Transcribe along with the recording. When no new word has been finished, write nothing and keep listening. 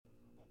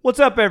What's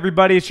up,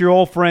 everybody? It's your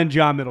old friend,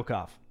 John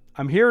Middlecoff.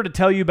 I'm here to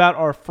tell you about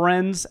our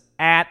friends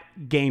at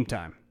Game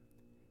Time.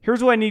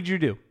 Here's what I need you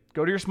to do.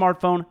 Go to your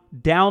smartphone,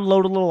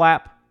 download a little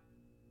app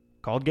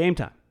called Game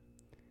Time.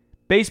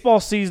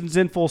 Baseball season's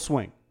in full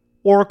swing.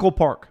 Oracle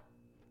Park.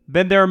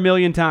 Been there a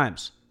million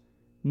times.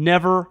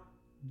 Never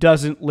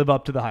doesn't live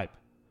up to the hype.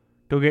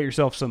 Go get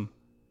yourself some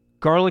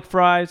garlic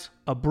fries,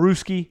 a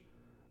brewski,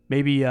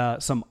 maybe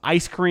some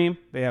ice cream.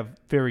 They have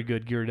very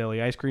good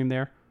Ghirardelli ice cream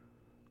there.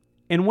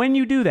 And when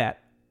you do that,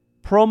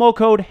 promo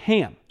code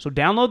HAM. So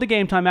download the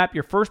Game Time app.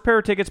 Your first pair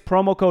of tickets,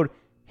 promo code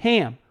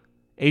HAM,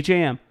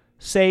 H-A-M,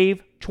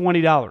 save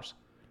 $20.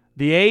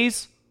 The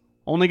A's,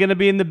 only going to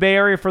be in the Bay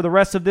Area for the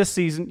rest of this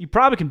season. You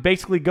probably can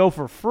basically go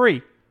for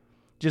free.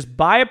 Just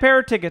buy a pair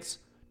of tickets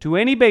to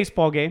any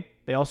baseball game.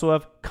 They also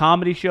have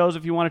comedy shows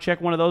if you want to check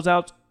one of those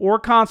out, or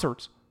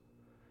concerts.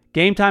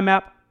 Game Time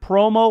app,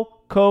 promo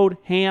code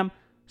HAM,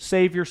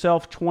 save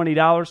yourself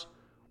 $20.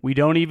 We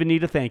don't even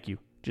need a thank you.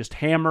 Just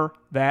hammer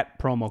that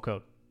promo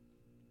code.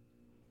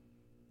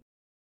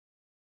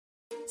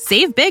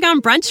 Save big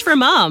on brunch for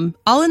mom,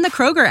 all in the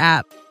Kroger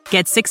app.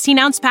 Get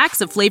 16-ounce packs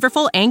of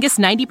flavorful Angus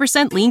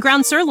 90% lean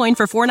ground sirloin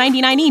for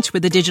 $4.99 each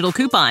with a digital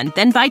coupon.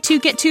 Then buy 2,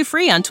 get 2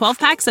 free on 12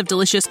 packs of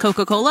delicious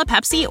Coca-Cola,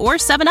 Pepsi, or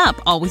 7-Up,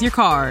 all with your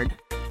card.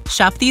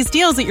 Shop these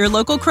deals at your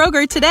local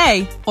Kroger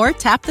today, or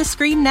tap the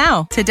screen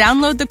now to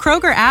download the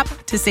Kroger app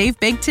to save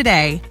big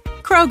today.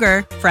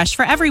 Kroger, fresh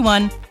for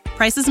everyone.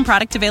 Prices and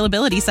product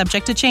availability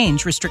subject to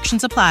change.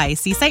 Restrictions apply.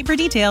 See site for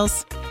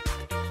details.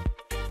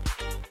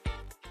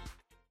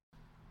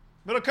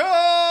 Middlecoff!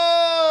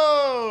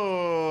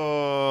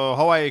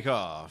 Hawaii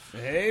cough.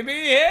 Hey,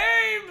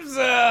 behaves!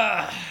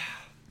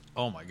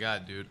 Oh my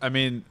God, dude. I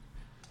mean,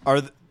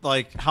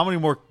 how many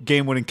more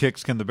game-winning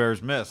kicks can the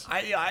Bears miss?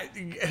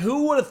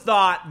 Who would have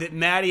thought that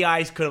Matty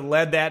Ice could have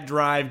led that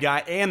drive, guy,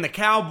 and the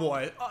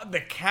Cowboys?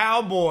 The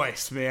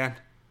Cowboys, man.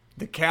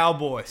 The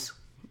Cowboys.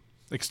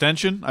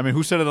 Extension? I mean,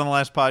 who said it on the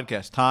last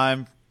podcast?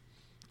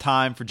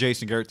 Time for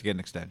Jason Garrett to get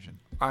an extension.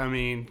 I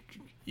mean,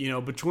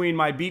 between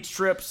my beach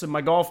trips and my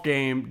golf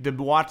game, to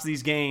watch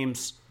these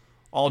games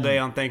all day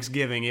on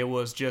Thanksgiving,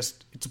 it's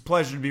a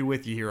pleasure to be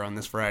with you here on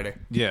this Friday.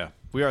 Yeah,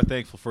 we are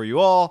thankful for you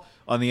all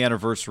on the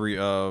anniversary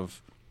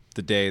of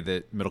the day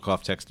that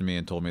Middlecoff texted me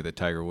and told me that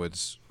Tiger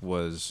Woods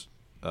was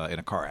in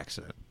a car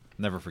accident.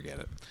 Never forget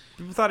it.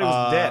 People thought he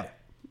was dead.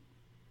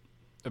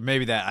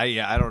 Maybe that.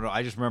 I don't know.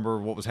 I just remember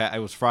what was it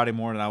was Friday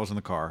morning. I was in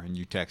the car, and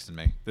you texted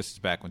me. This is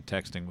back when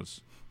texting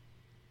was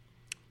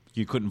 –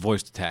 you couldn't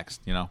voice to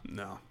text, No.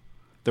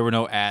 There were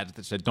no ads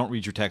that said, don't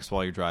read your text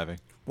while you're driving.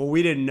 Well,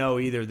 we didn't know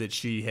either that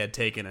she had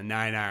taken a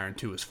 9-iron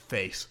to his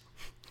face.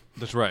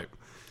 That's right.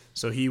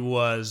 So he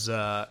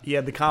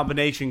had the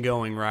combination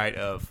going, right,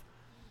 of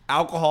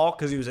alcohol,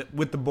 because he was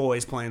with the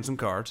boys playing some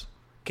cards,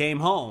 came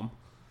home,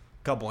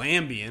 a couple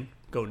Ambien,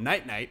 go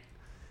night-night,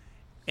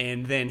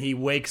 and then he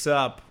wakes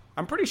up.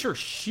 I'm pretty sure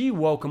she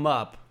woke him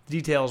up.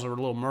 Details are a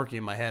little murky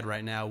in my head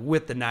right now,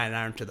 with the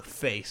 9-iron to the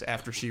face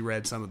after she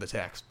read some of the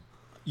text.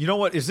 You know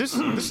what? This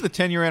is the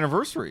 10-year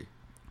anniversary.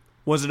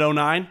 Was it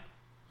 09?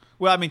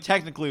 Well, I mean,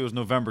 technically it was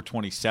November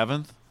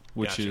 27th,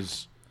 which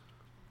is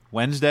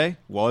Wednesday.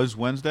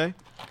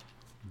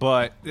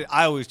 But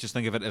I always just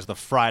think of it as the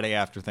Friday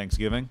after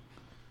Thanksgiving.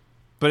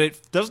 But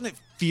doesn't it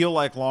feel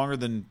like longer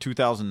than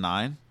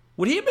 2009?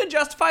 Would he have been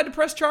justified to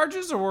press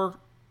charges, or?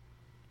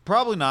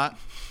 Probably not.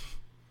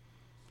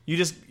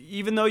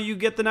 Even though you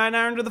get the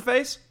 9-iron to the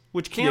face,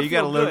 which can't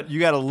feel good.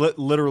 You got to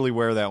literally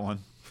wear that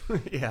one.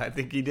 Yeah, I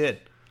think he did.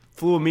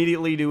 Flew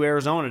immediately to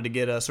Arizona to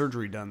get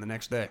surgery done the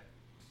next day.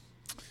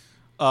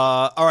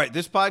 All right,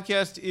 this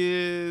podcast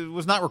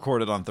was not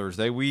recorded on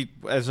Thursday.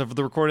 As of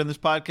the recording of this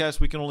podcast,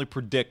 we can only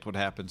predict what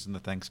happens in the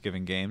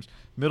Thanksgiving games.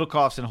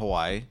 Middlecoff's in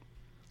Hawaii,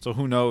 so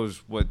who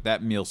knows what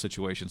that meal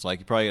situation's like.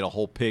 He probably ate a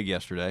whole pig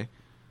yesterday.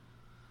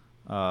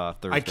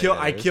 Thursday,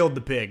 I killed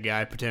the pig,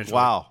 guy, potentially.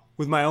 Wow.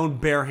 With my own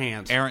bare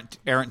hands.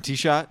 Errant tee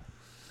shot?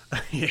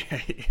 Yeah.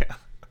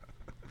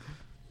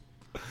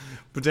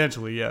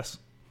 Potentially, yes.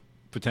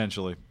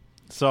 Potentially.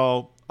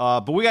 So,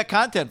 but we got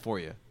content for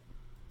you.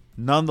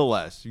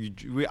 Nonetheless,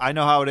 I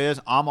know how it is.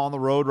 I'm on the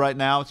road right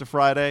now. It's a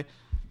Friday.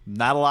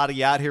 Not a lot of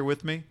you out here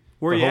with me.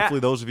 Where you hopefully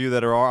at? Those of you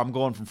that are, I'm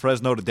going from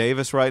Fresno to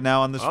Davis right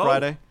now on this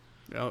Friday.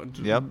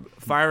 Yep.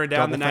 Firing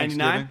down Double the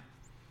 99.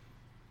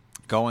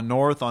 Going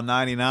north on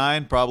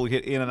 99. Probably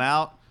hit In and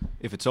Out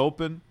if it's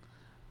open.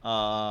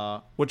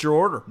 What's your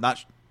order?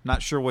 Not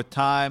sure what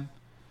time.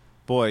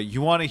 Boy,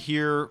 you want to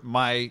hear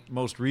my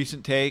most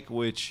recent take,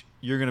 which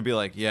you're going to be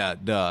like, yeah,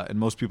 duh. And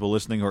most people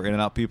listening who are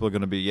In-N-Out people are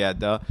going to be, yeah,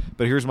 duh.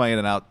 But here's my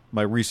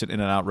recent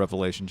In-N-Out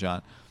revelation,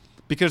 John.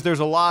 Because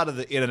there's a lot of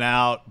the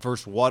In-N-Out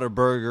versus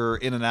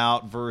Whataburger,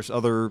 In-N-Out versus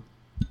other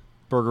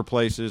burger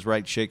places,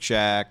 right? Shake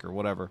Shack or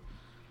whatever.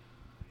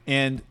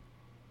 And,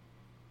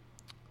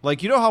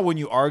 like, you know how when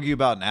you argue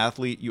about an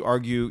athlete,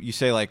 you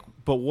say, like,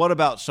 but what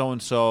about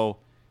so-and-so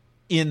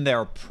in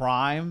their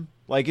prime?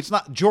 Like, it's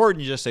not Jordan,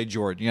 you just say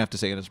Jordan. You have to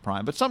say in his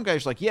prime. But some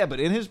guys are like, yeah,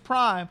 but in his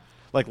prime.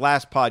 Like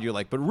last pod, you're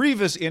like, but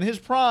Revis in his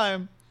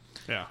prime.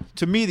 Yeah.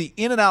 To me, the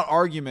In-N-Out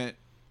argument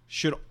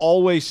should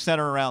always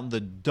center around the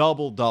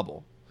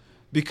double-double,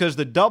 because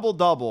the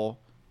double-double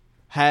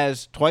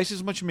has twice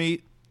as much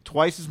meat,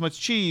 twice as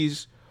much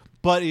cheese,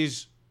 but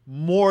is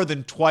more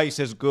than twice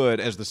as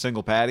good as the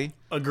single patty.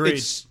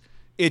 Agreed.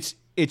 It's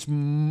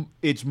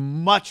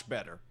much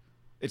better.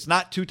 It's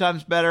not 2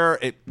 times better.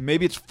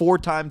 Maybe it's 4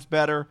 times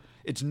better.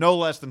 It's no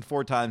less than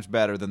 4 times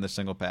better than the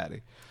single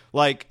patty.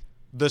 Like,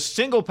 the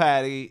single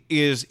patty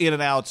is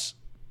In-N-Out's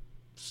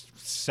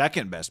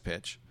second best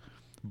pitch,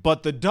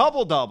 but the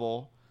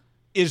double-double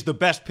is the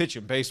best pitch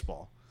in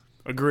baseball.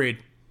 Agreed.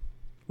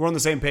 We're on the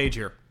same page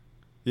here.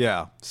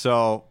 Yeah.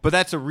 So, but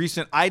that's a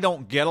recent. I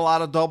don't get a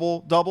lot of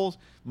doubles.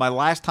 My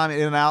last time at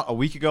In-N-Out a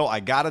week ago, I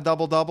got a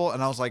double,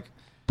 and I was like,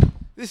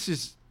 this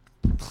is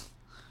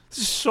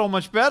so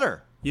much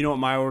better. You know what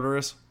my order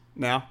is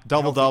now?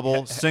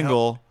 Double,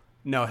 single.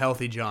 No,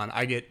 Healthy John.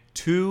 I get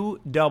 2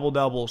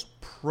 doubles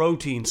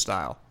protein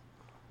style.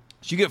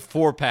 So you get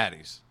 4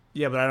 patties.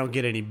 Yeah, but I don't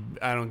get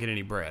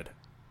any bread.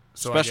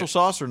 So Special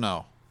sauce or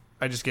no?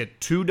 I just get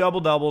 2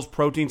 doubles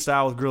protein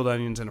style with grilled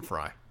onions and a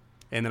fry.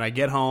 And then I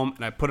get home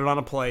and I put it on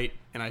a plate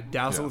and I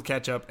douse it with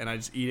ketchup and I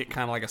just eat it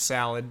kind of like a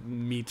salad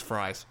meets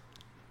fries.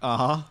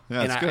 Yeah,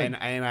 that's good.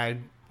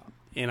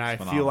 And I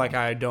feel like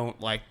I don't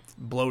like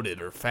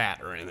bloated or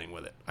fat or anything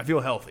with it. I feel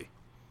healthy.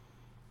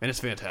 And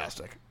it's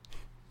fantastic.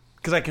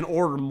 Because I can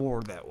order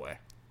more that way.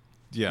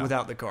 Yeah.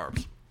 Without the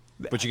carbs.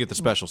 But you get the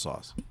special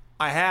sauce.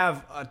 I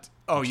have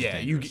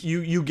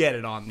you get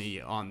it on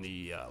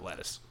the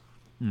lettuce.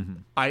 Mm-hmm.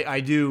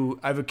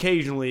 I've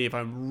occasionally, if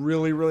I'm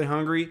really, really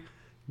hungry,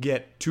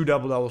 get 2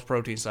 doubles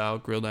protein style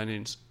grilled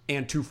onions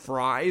and 2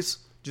 fries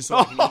just so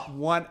I can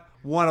eat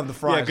one of the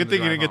fries. Yeah, good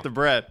thing you didn't get the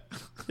bread.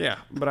 Yeah,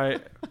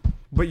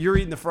 but you're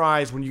eating the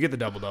fries when you get the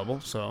double,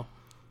 so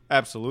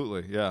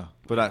absolutely, yeah.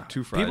 But not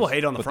 2 fries. People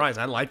hate on the fries.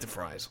 I like the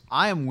fries.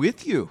 I am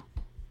with you.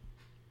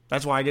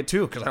 That's why I get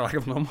 2, because I like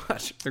them so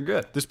much. They're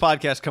good. This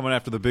podcast coming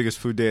after the biggest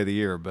food day of the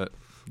year, but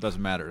it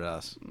doesn't matter to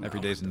us. Every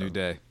day's a new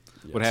day.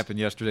 Yes. What happened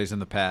yesterday's in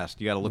the past.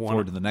 You got to look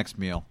forward to the next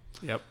meal.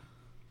 Yep.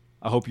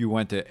 I hope you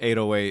went to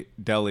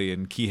 808 Deli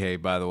in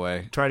Kihei, by the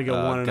way. Try to go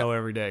 1-0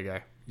 every day,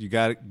 guy. You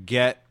got to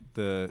get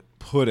the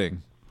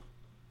pudding.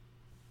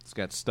 It's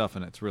got stuff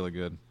in it. It's really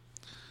good.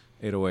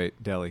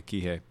 808 Deli,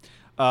 Kihei.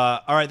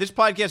 All right, this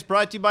podcast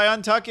brought to you by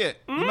Untuck It.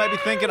 You might be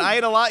thinking, I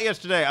ate a lot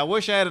yesterday. I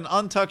wish I had an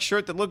untucked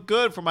shirt that looked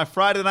good for my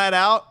Friday night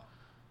out.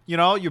 You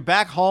know, you're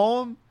back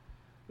home.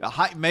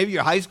 Maybe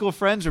your high school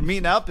friends are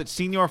meeting up at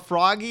Senior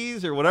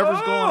Froggies or whatever's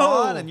going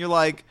on, and you're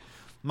like,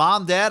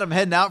 Mom, Dad, I'm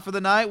heading out for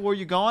the night. Where are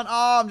you going?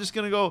 Oh, I'm just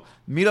going to go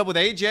meet up with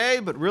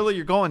AJ, but really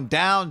you're going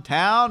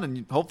downtown,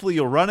 and hopefully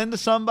you'll run into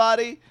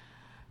somebody.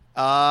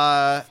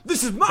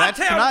 This is my town,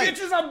 tonight.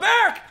 Bitches, I'm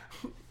back!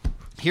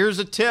 Here's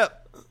a tip.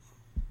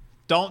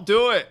 Don't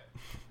do it.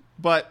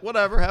 But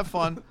whatever, have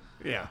fun.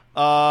 Yeah.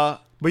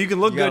 But you can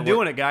look good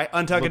doing it, guy.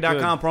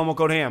 Untuckit.com, promo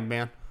code HAM,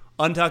 man.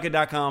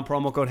 Untuckit.com,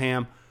 promo code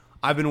HAM.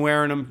 I've been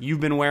wearing them. You've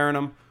been wearing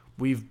them.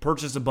 We've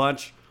purchased a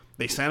bunch.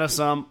 They sent us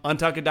some.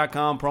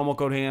 Untuckit.com, promo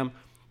code HAM.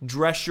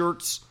 Dress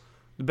shirts.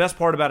 The best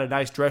part about a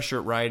nice dress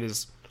shirt, right,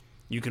 is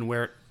you can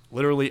wear it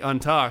literally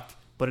untucked,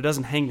 but it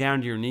doesn't hang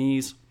down to your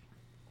knees.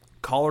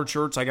 Collared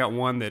shirts. I got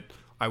one that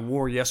I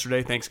wore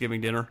yesterday,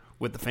 Thanksgiving dinner,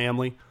 with the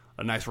family.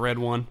 A nice red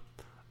one.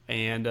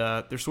 And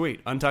they're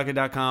sweet.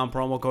 Untuckit.com,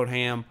 promo code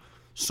HAM.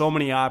 So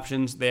many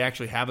options. They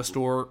actually have a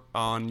store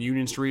on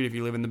Union Street. If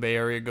you live in the Bay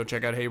Area, go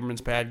check out Haberman's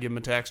Pad. Give them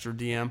a text or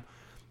DM.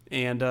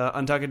 And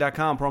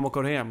Untuckit.com, promo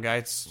code HAM.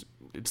 Guys,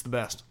 it's the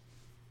best.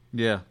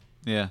 Yeah.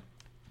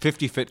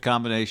 50 fit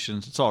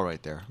combinations. It's all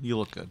right there. You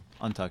look good.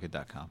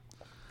 Untuckit.com.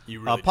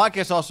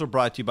 Podcast also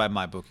brought to you by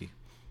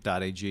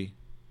MyBookie.ag.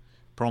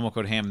 Promo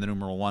code HAM, the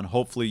numeral 1.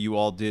 Hopefully you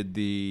all did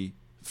the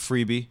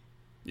freebie.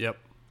 Yep.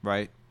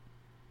 Right?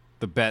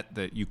 The bet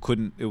that you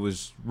couldn't, it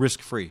was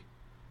risk-free.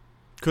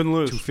 Couldn't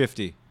lose.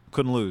 $250.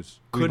 Couldn't lose.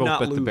 Could we both not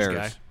bet lose, the Bears.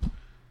 guy.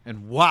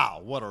 And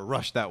wow, what a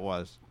rush that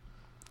was.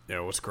 Yeah,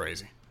 it was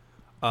crazy.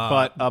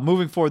 But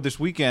moving forward this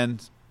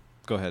weekend,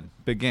 go ahead.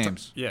 Big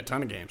games. Yeah,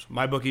 ton of games.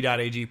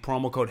 MyBookie.ag,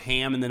 promo code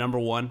HAM and the number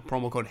 1.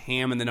 Promo code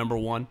HAM and the number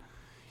 1.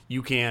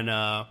 You can,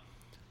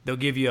 they'll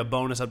give you a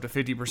bonus up to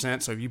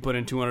 50%. So if you put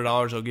in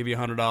 $200, they'll give you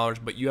 $100.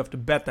 But you have to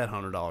bet that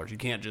 $100. You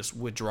can't just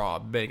withdraw,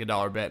 make a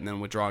dollar bet, and then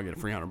withdraw and get a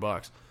free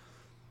 $100.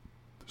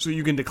 So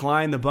you can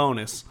decline the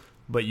bonus,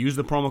 but use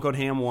the promo code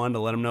HAM1 to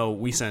let them know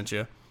we sent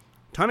you.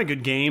 Ton of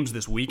good games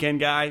this weekend,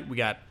 guy. We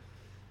got,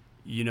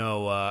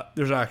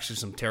 there's actually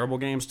some terrible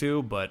games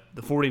too, but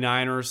the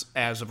 49ers,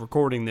 as of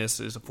recording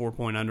this, is a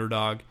 4-point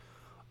underdog.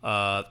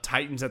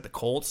 Titans at the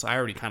Colts. I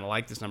already kind of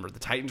like this number. The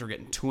Titans are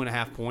getting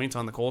 2.5 points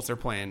on the Colts. They're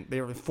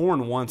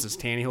 4-1 since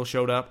Tannehill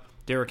showed up.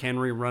 Derrick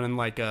Henry running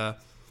like a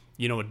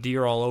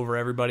deer all over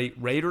everybody.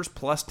 Raiders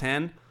plus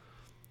 10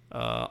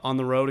 on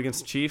the road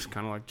against the Chiefs,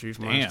 kind of like Chiefs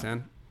minus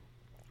 10.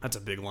 That's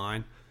a big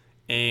line.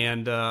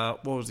 And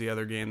what was the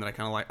other game that I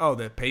kind of like? Oh,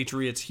 the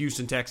Patriots,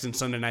 Houston Texans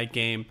Sunday night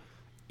game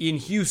in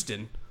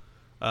Houston.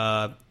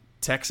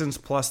 Texans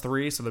plus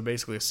 3, so they're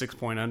basically a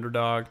 6-point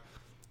underdog.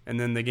 And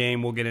then the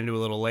game we'll get into a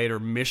little later,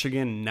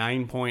 Michigan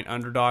 9-point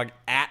underdog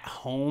at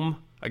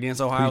home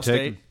against Ohio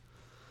State.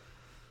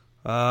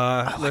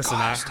 Listen,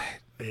 Ohio State.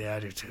 Yeah, I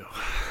do too.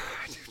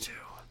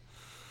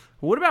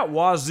 What about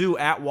Wazoo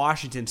at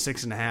Washington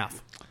 6.5?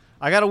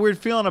 I got a weird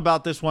feeling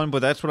about this one, but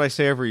that's what I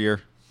say every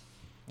year.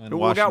 And It got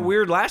Washington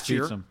weird last beats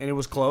year, them. and it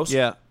was close.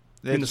 Yeah.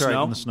 In the That's right,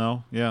 snow? in the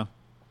snow. Yeah.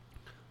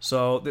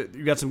 So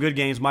you got some good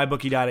games.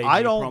 MyBookie.ag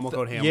I don't. promo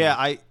code Ham.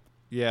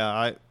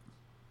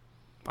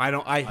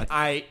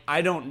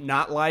 I don't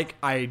not like.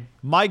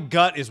 My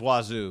gut is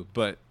Wazoo,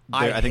 but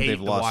I think hate they've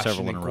the lost several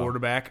in Washington a row.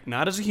 quarterback,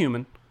 not as a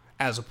human,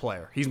 as a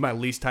player. He's my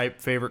least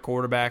favorite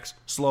quarterbacks.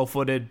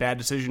 Slow-footed, bad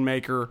decision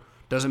maker,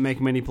 doesn't make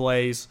many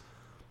plays,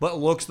 but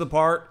looks the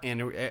part,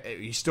 and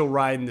he's still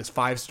riding this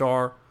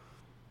 5-star.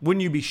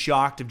 Wouldn't you be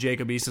shocked if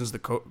Jacob Eason's the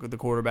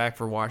quarterback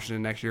for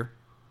Washington next year?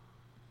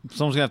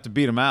 Someone's gonna have to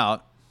beat him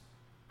out.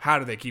 How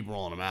do they keep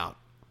rolling him out?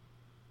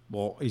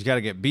 Well, he's got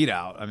to get beat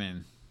out. I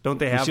mean, Don't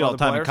they you have see all other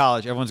the time players? in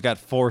college. Everyone's got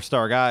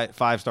 4-star guy,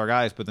 5-star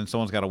guys, but then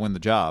someone's got to win the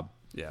job.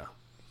 Yeah.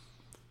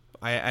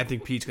 I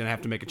think Pete's going to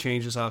have to make a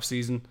change this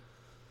offseason.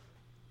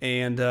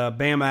 And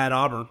Bama at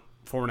Auburn,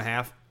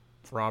 4.5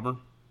 for Auburn.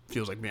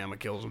 Feels like Bama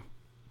kills him.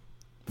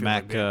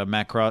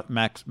 Mac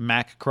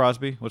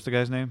Crosby. What's the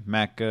guy's name?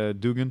 Mac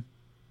Dugan.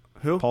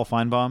 Who? Paul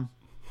Feinbaum,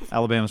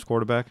 Alabama's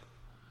quarterback.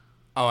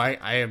 Oh,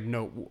 I have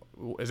no.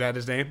 Is that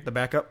his name? The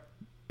backup?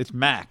 It's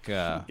Mac.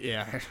 Yeah.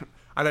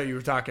 I thought you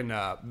were talking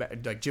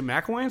like Jim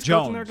McElwain's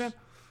Jones. coaching there again.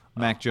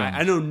 Mac Jones.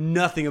 I know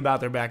nothing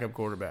about their backup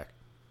quarterback.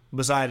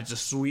 Besides, it's a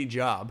sweet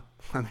job.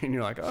 I mean,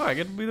 you're like, oh, I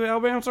get to be the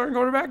Alabama starting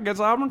quarterback against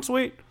Auburn.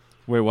 Sweet.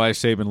 Wait, why is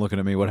Saban looking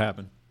at me? What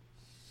happened?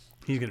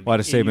 He's gonna. Why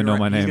does Saban know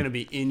my name? He's going to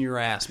be in your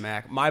ass,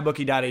 Mac.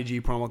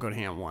 MyBookie.ag promo code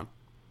Ham1.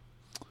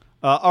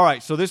 All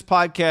right, so this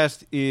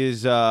podcast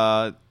is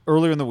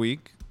earlier in the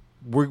week.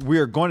 We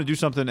are going to do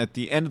something at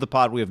the end of the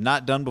pod we have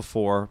not done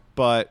before,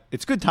 but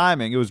it's good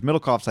timing. It was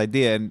Middlecoff's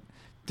idea, and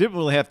didn't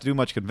really have to do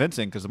much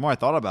convincing because the more I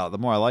thought about it, the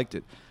more I liked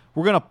it.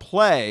 We're going to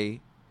play,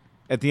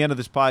 at the end of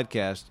this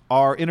podcast,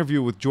 our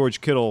interview with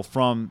George Kittle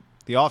from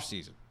the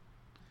offseason.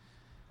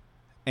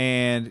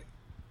 And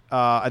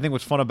I think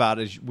what's fun about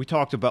it is we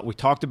talked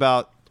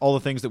about all the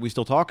things that we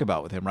still talk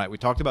about with him, right? We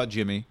talked about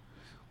Jimmy.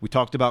 We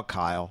talked about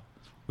Kyle.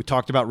 We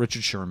talked about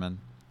Richard Sherman.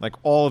 Like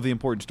all of the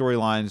important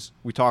storylines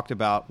we talked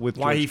about with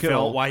George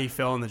Kittle. Why he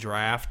fell in the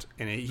draft,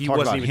 and he Talk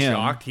wasn't about even him.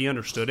 shocked. He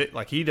understood it.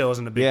 Like he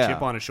wasn't a big Yeah.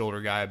 chip on his shoulder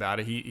guy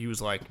about it. He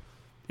was like,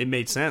 it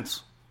made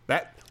sense.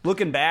 That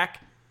looking back,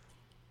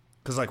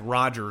 because like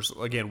Rodgers,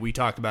 again, we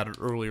talked about it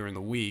earlier in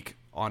the week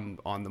on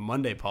the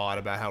Monday pod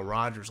about how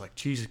Rodgers like,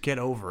 Jesus, get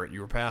over it. You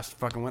were past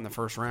fucking went in the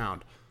first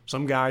round.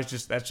 Some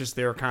guys that's just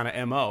their kind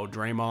of MO.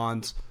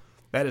 Draymond's.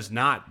 That is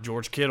not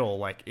George Kittle.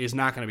 Like is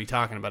not going to be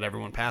talking about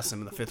everyone passing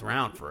him in the 5th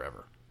round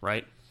forever,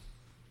 right?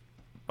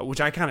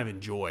 Which I kind of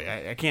enjoy.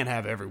 I can't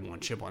have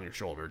everyone chip on your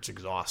shoulder. It's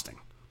exhausting.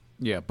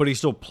 Yeah, but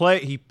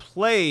he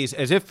plays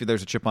as if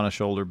there's a chip on his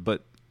shoulder,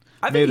 but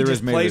I maybe think he there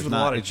just is, maybe plays there's with not.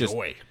 a lot of It's just,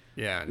 joy.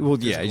 Yeah. well, yeah, he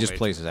physical just nature.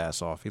 plays his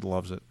ass off. He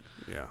loves it.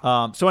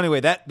 Yeah. So anyway,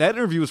 that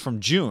interview was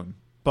from June,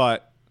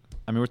 but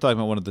I mean, we're talking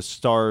about one of the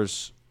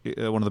stars,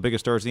 one of the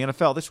biggest stars in the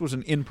NFL. This was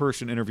an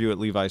in-person interview at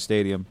Levi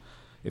Stadium.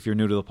 If you're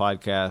new to the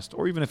podcast,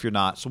 or even if you're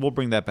not, so we'll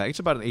bring that back. It's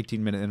about an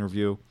 18-minute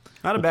interview.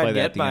 Not a We'll play bad that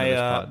at get the end of this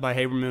pod. by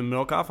Haberman and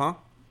Milkoff, huh?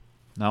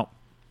 No,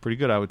 pretty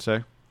good, I would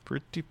say.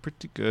 Pretty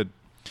good.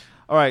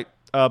 All right,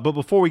 but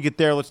before we get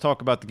there, let's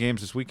talk about the games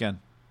this weekend.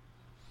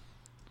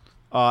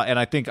 And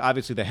I think,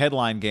 obviously, the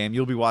headline game,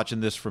 you'll be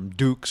watching this from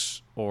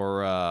Duke's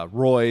or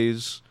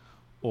Roy's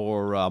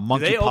or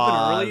Monkey Do they Pod.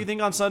 open early, you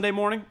think, on Sunday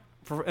morning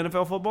for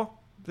NFL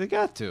football? They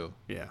got to.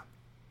 Yeah.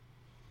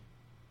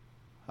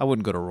 I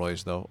wouldn't go to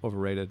Roy's, though.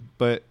 Overrated.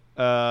 But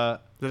Is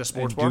it a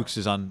sports and bar? Duke's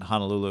is on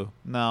Honolulu.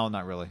 No,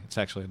 not really. It's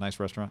actually a nice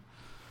restaurant.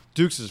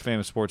 Duke's is a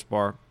famous sports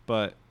bar,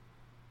 but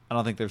I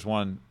don't think there's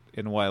one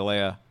in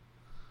Wailea.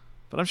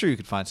 But I'm sure you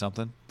could find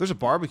something. There's a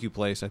barbecue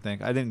place, I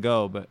think. I didn't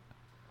go, but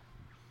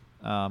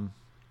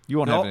you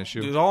won't have an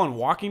issue. It's all in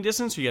walking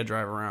distance, or you got to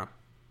drive around?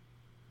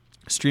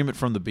 Stream it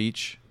from the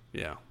beach.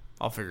 Yeah.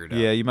 I'll figure it out.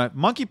 Yeah, you might.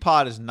 Monkey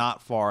Pod is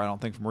not far, I don't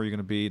think, from where you're going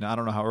to be. Now, I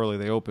don't know how early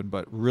they open,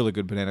 but really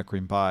good banana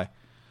cream pie.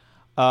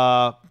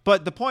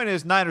 But the point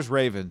is,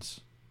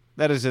 Niners-Ravens.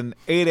 That is an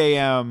 8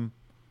 a.m.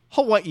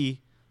 Hawaii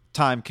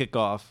time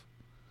kickoff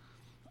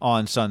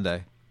on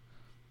Sunday.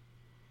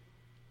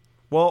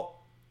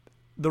 Well,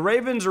 the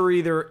Ravens are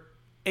either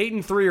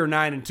 8-3 or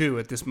 9-2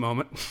 at this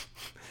moment.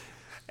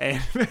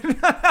 And they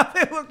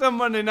looked on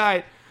Monday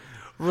night.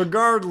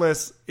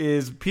 Regardless,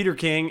 is Peter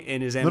King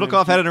and his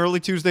Middlecoff had an early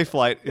Tuesday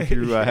flight, if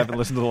you haven't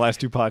listened to the last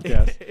two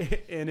podcasts.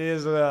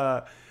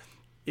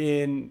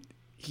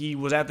 He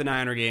was at the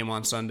Niner game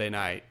on Sunday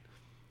night,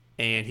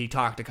 and he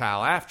talked to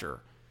Kyle after.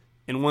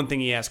 And one thing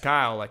he asked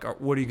Kyle, like,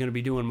 what are you going to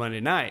be doing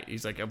Monday night?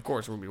 He's like, of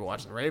course, we're going to be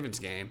watching the Ravens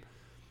game.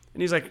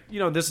 And he's like,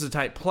 this is a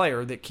type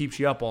player that keeps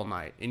you up all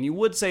night. And you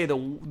would say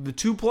the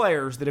two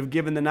players that have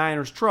given the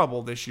Niners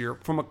trouble this year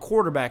from a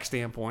quarterback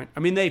standpoint, I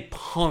mean, they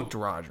punked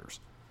Rodgers,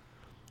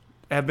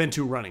 have been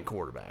two running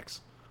quarterbacks.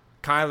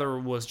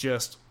 Kyler was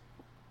just,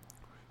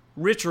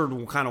 Richard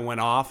kind of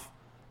went off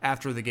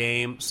after the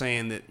game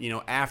saying that,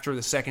 after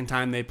the second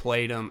time they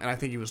played him, and I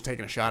think he was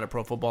taking a shot at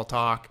Pro Football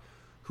Talk,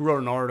 who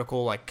wrote an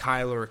article like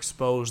Kyler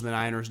exposed the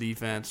Niners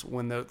defense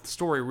when the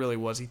story really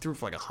was he threw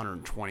for like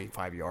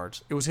 125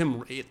 yards. It was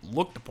him. It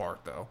looked the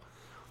part though.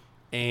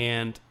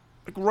 And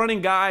like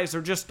running guys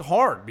are just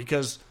hard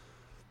because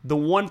the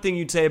one thing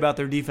you'd say about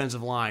their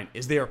defensive line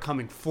is they are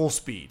coming full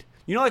speed.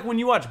 You know, like when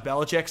you watch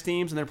Belichick's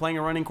teams and they're playing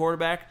a running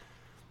quarterback,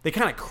 they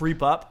kind of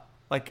creep up.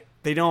 Like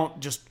they don't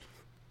just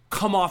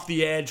come off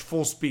the edge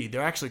full speed.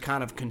 They're actually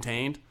kind of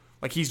contained.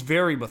 Like he's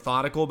very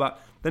methodical about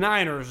the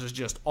Niners is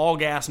just all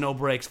gas, no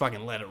brakes,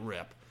 fucking let it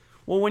rip.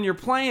 Well, when you're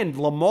playing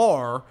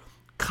Lamar,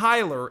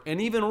 Kyler,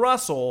 and even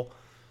Russell,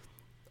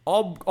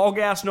 all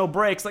gas, no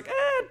brakes, like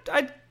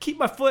I'd keep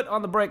my foot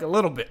on the brake a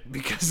little bit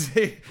because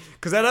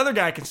that other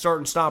guy can start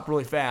and stop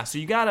really fast. So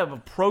you got to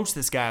approach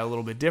this guy a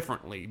little bit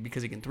differently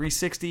because he can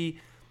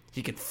 360,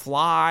 he can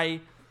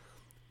fly.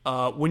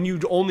 When you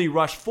only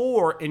rush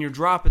 4 and you're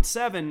dropping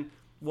 7,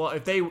 well,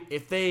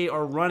 if they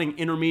are running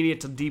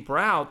intermediate to deep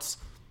routes,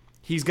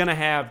 he's going to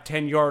have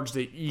 10 yards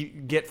to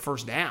get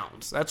first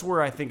downs. That's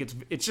where I think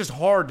it's just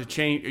hard to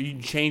change. You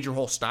can change your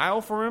whole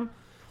style for him.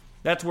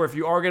 That's where if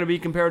you are going to be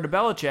compared to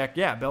Belichick,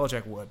 yeah,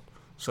 Belichick would.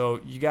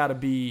 So you got to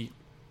be.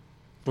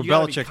 But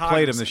Belichick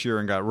played him this year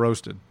and got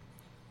roasted.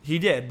 He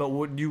did, but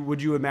would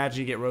you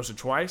imagine he get roasted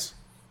twice?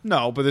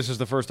 No, but this is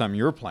the first time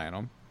you're playing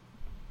him.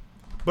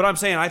 But I'm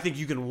saying I think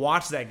you can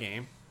watch that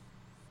game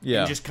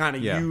and just kind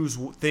of use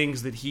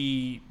things that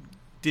he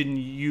didn't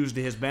use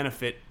to his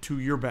benefit to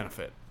your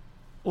benefit.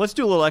 Let's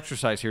do a little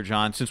exercise here,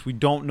 John, since we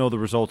don't know the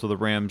result of the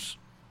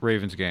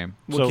Rams-Ravens game.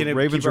 Well, can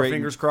Ravens keep our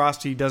fingers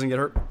crossed he doesn't get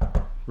hurt?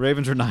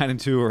 Ravens are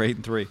 9-2 or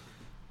 8-3.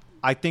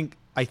 I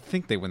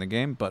think they win the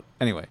game, but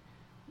anyway.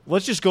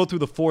 Let's just go through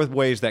the 4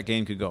 ways that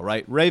game could go,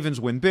 right?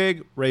 Ravens win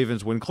big,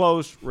 Ravens win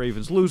close,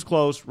 Ravens lose,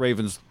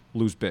 Ravens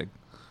lose big.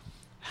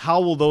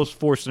 How will those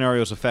 4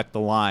 scenarios affect the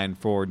line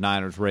for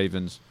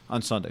Niners-Ravens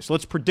on Sunday? So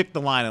let's predict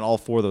the line in all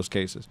 4 of those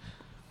cases.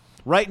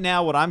 Right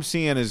now, what I'm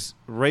seeing is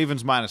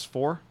Ravens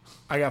 -4.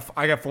 I got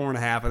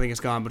 4.5. I think it's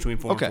gone between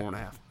 4 and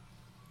 4.5.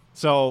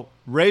 So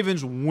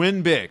Ravens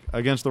win big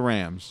against the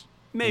Rams.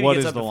 Maybe what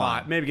gets is up the to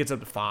line? 5. Maybe gets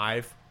up to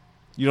 5.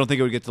 You don't think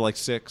it would get to like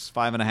 6,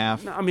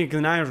 5.5? No, I mean, because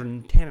the Niners are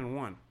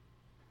 10-1.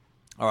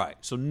 All right,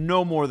 so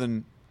no more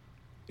than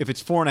if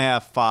it's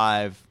 4.5,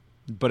 5,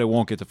 but it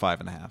won't get to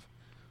 5.5.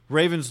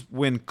 Ravens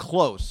win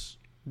close,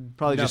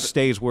 probably just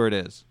stays where it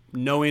is.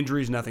 No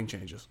injuries, nothing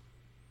changes.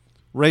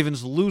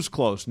 Ravens lose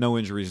close, no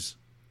injuries.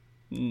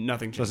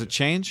 Nothing changes. Does it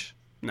change?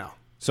 No.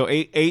 So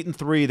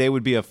 8-3, they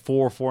would be a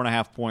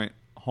 4.5 point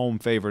home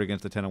favorite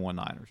against the 10-1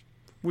 Niners.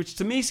 Which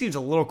to me seems a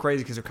little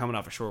crazy because they're coming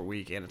off a short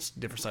week and it's a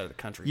different side of the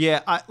country. Yeah,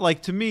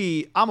 to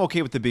me, I'm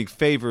okay with the being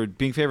favored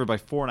by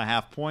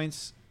 4.5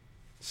 points.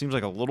 Seems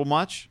like a little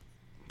much,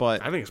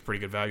 but I think it's pretty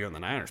good value on the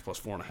Niners plus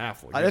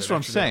 4.5. That's what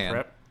I'm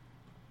saying.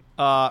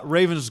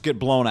 Ravens get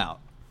blown out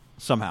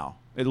somehow.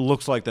 It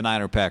looks like the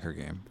Niner-Packer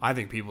game. I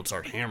think people would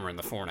start hammering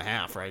the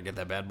 4.5, right? Get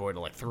that bad boy to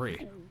like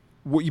 3.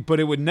 But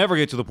it would never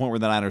get to the point where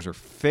the Niners are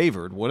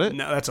favored, would it?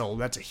 No,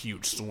 that's a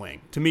huge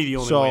swing. To me, the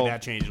only way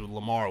that changes with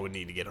Lamar would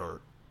need to get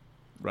hurt.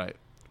 Right.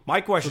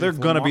 My question: so they're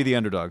going to be the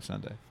underdog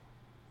Sunday.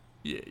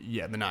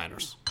 Yeah, the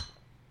Niners.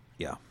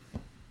 Yeah.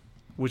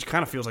 Which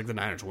kind of feels like the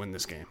Niners win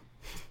this game.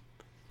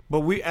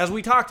 But as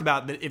we talked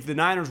about, that if the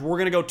Niners were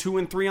going to go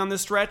 2-3 on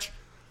this stretch,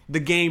 the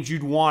games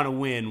you'd want to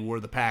win were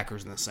the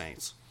Packers and the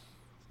Saints.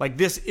 Like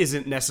this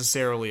isn't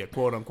necessarily a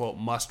quote unquote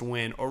must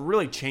win or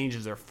really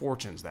changes their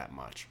fortunes that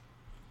much.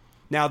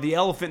 Now the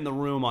elephant in the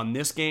room on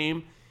this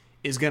game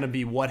is going to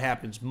be what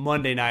happens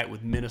Monday night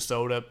with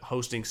Minnesota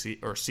hosting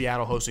or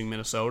Seattle hosting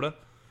Minnesota.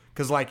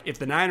 Because, like, if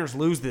the Niners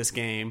lose this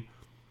game,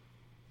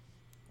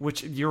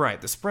 which, you're right,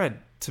 the spread,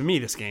 to me,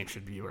 this game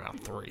should be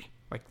around 3.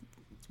 Like,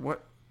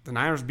 what? The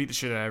Niners beat the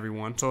shit out of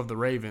everyone. So have the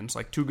Ravens.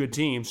 Like, 2 good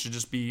teams should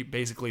just be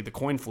basically the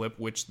coin flip,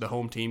 which the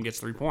home team gets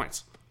 3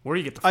 points. Where do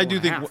you get the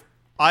 4.5?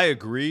 I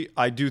agree.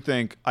 I do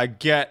think, I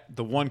get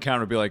the one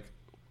counter be like,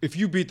 if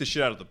you beat the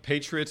shit out of the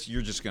Patriots,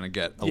 you're just going to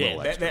get a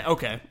little extra.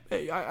 Okay.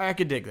 I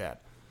could dig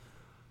that.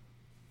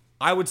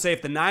 I would say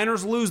if the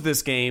Niners lose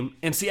this game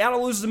and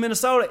Seattle loses to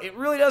Minnesota, it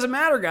really doesn't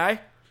matter, guy.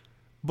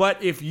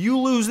 But if you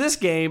lose this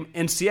game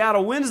and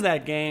Seattle wins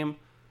that game,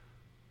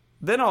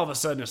 then all of a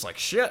sudden it's like,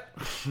 shit.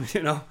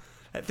 You know?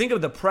 Think of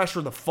the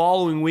pressure the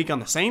following week on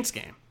the Saints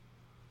game.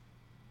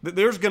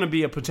 There's going to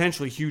be a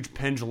potentially huge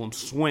pendulum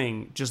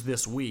swing just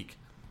this week.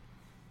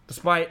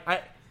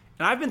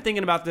 I've been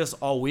thinking about this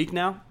all week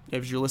now,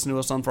 if you're listening to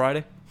us on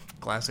Friday.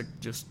 Classic,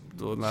 just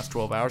the last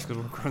 12 hours because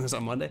we're recording this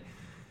on Monday.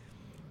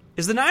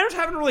 Is the Niners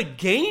haven't really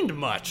gained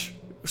much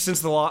since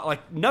the law.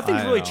 Like,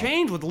 nothing's really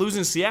changed with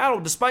losing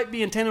Seattle, despite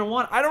being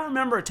 10-1. I don't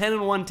remember a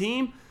 10-1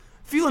 team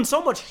feeling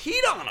so much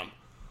heat on them.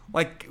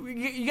 Like,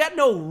 you got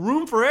no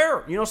room for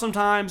error. You know,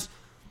 sometimes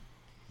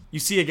you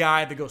see a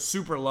guy that goes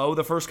super low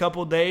the first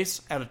couple of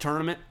days at a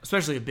tournament,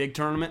 especially a big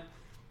tournament.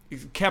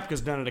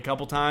 Koepka's done it a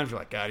couple times. You're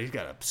like, God, he's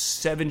got a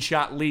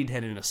 7-shot lead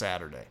heading into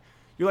Saturday.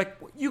 You're like,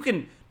 you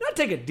can not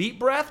take a deep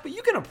breath, but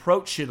you can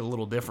approach shit a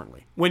little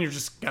differently. When you're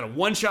just got a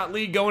 1-shot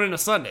lead going into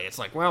Sunday, it's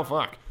like, well,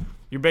 fuck.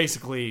 You're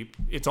basically,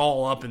 it's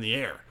all up in the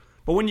air.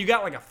 But when you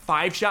got like a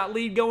 5-shot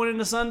lead going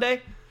into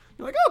Sunday,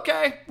 you're like,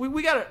 okay,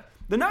 we got it.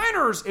 The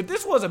Niners, if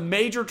this was a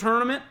major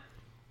tournament,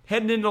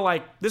 heading into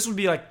like, this would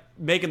be like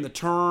making the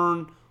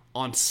turn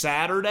on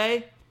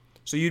Saturday.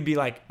 So you'd be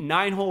like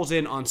 9 holes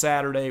in on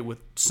Saturday with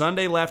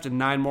Sunday left and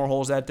 9 more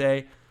holes that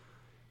day.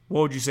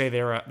 What would you say they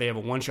have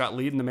a 1-shot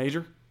lead in the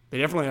major? They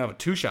definitely have a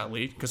 2-shot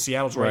lead because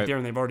Seattle's right there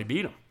and they've already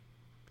beat them.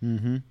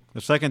 Mm-hmm.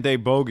 The second day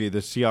bogey, the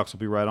Seahawks will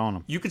be right on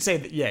them. You could say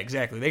that, yeah,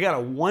 exactly. They got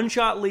a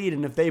 1-shot lead,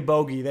 and if they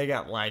bogey, they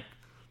got like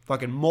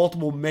fucking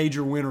multiple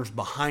major winners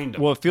behind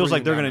them. Well, it feels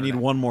like they're going to need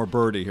one more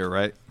birdie here,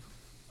 right?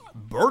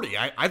 Birdie?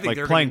 I think like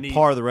they're playing gonna need,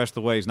 par the rest of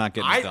the way is not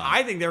getting it done.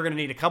 I think they're going to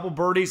need a couple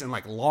birdies and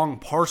like long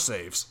par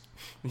saves.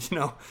 You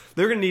know,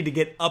 they're going to need to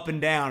get up and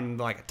down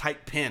like a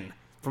tight pin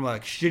from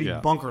like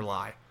shitty bunker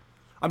lie.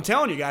 I'm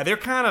telling you, guys, they're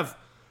kind of.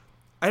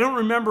 I don't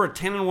remember a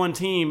 10-1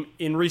 team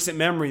in recent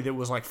memory that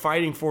was like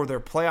fighting for their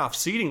playoff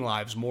seeding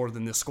lives more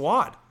than this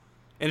squad,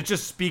 and it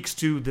just speaks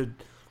to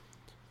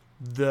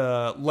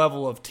the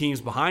level of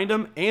teams behind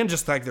them and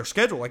just like their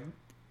schedule. Like,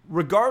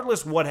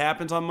 regardless what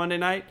happens on Monday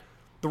night,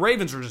 the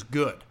Ravens are just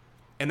good,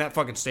 and that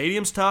fucking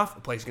stadium's tough.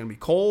 The place is gonna be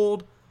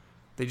cold.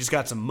 They just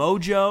got some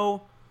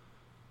mojo.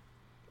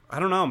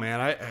 I don't know,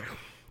 man.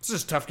 It's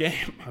just a tough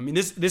game. I mean,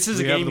 this is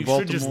a game you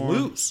should just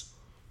lose.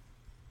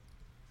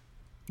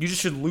 You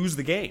just should lose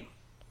the game,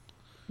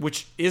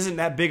 which isn't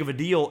that big of a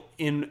deal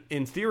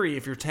in theory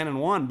if you're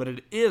 10-1, but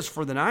it is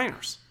for the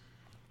Niners.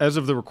 As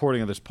of the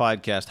recording of this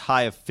podcast,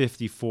 high of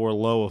 54,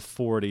 low of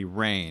 40,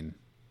 rain,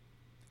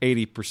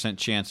 80%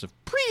 chance of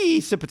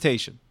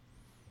precipitation.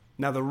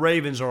 Now the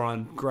Ravens are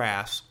on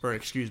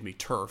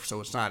turf,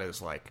 so it's not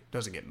as like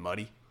doesn't get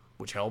muddy,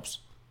 which helps.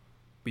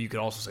 But you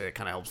could also say it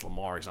kind of helps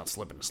Lamar. He's not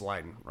slipping and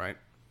sliding, right?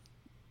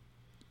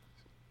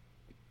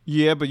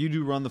 Yeah, but you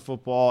do run the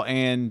football,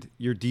 and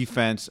your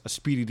defense, a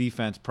speedy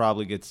defense,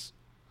 probably gets.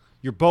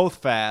 You're both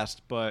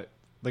fast, but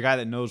the guy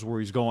that knows where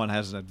he's going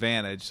has an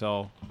advantage.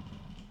 So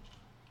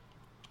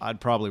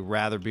I'd probably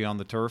rather be on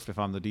the turf if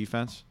I'm the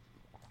defense.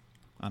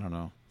 I don't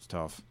know. It's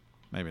tough.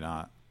 Maybe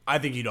not. I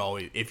think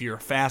if you're a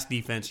fast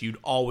defense, you'd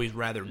always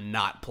rather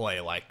not play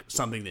like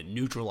something that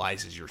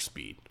neutralizes your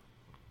speed.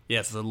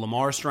 Yes, it's a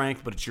Lamar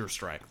strength, but it's your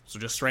strength. So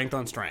just strength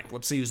on strength.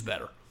 Let's see who's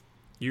better.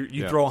 You're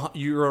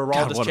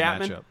Aroldis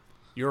Chapman.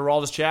 You're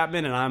Aroldis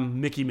Chapman, and I'm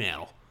Mickey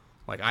Mantle.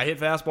 Like, I hit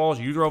fastballs,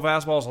 you throw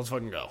fastballs, let's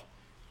fucking go.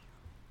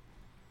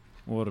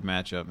 What a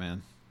matchup,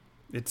 man.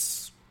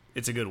 It's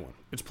a good one.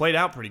 It's played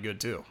out pretty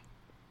good, too.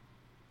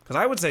 Because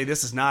I would say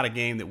this is not a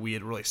game that we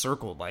had really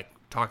circled, like,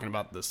 talking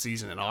about the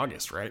season in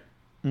August, right?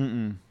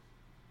 Mm-mm.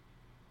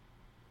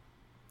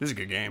 This is a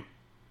good game.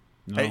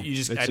 No,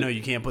 I know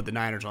you can't put the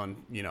Niners on,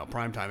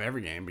 primetime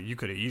every game, but you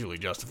could have easily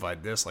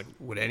justified this. Like,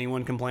 would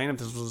anyone complain if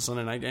this was a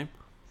Sunday night game?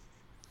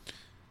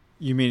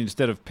 You mean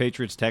instead of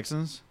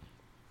Patriots-Texans?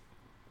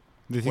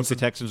 Do you think the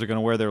Texans are going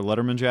to wear their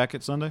Letterman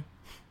jacket Sunday?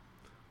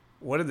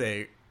 What did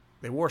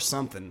they wore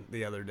something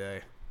the other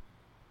day.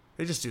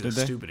 They just do the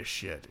stupidest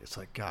shit. It's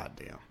like,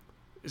 goddamn.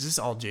 Is this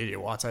all J.J.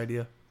 Watt's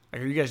idea?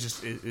 Like, are you guys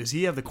just... Does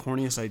he have the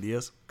corniest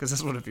ideas? Because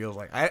that's what it feels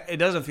like. It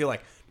doesn't feel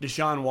like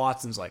Deshaun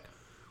Watson's like,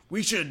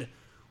 we should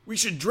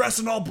dress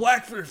in all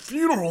black for your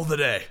funeral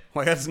today.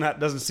 Like,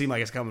 doesn't seem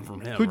like it's coming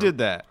from him. Who did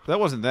that? That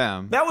wasn't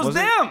them. That was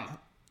them!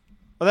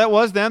 Oh, that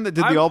was them that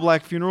did the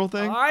all-black funeral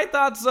thing? I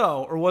thought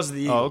so. Or was it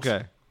the Eagles? Oh,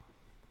 okay.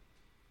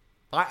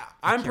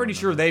 I'm pretty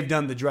sure they've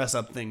done the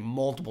dress-up thing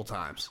multiple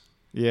times.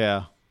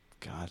 Yeah.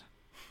 God.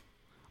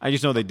 I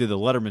just know they did the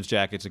Letterman's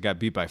jackets and got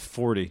beat by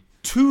 40.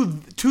 To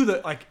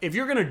the like, if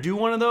you're gonna do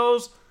one of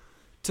those,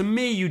 to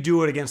me, you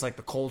do it against like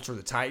the Colts or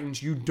the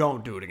Titans. You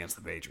don't do it against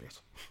the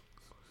Patriots.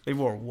 They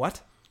wore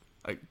what?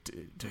 Like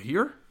to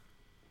here?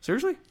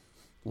 Seriously?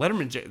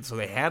 So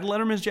they had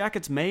Letterman's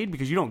jackets made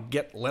because you don't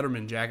get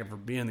Letterman jacket for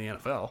being in the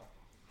NFL.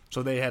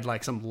 So they had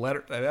like some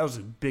letter. That was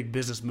a big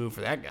business move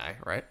for that guy,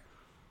 right?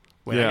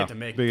 I get to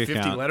make 50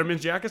 account.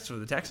 Letterman's jackets for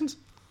the Texans.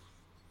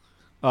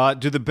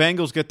 Do the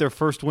Bengals get their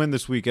first win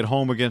this week at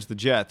home against the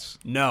Jets?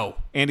 No.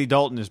 Andy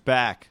Dalton is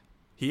back.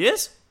 He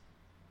is?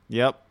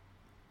 Yep.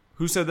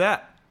 Who said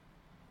that?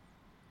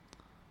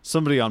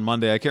 Somebody on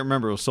Monday. I can't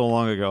remember. It was so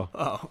long ago.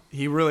 Oh,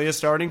 he really is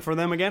starting for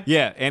them again?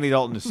 Yeah, Andy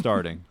Dalton is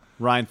starting.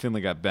 Ryan Finley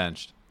got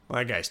benched. Well,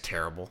 that guy's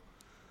terrible.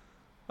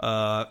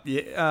 I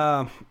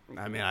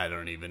mean, I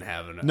don't even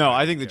have an... No,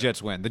 I think the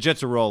Jets win. The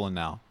Jets are rolling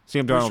now.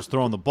 Sam Darnold's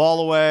throwing the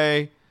ball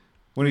away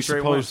when he's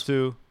supposed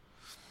to.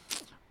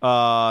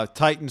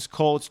 Titans,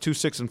 Colts, 2,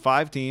 6, and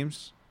 5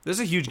 teams. This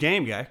is a huge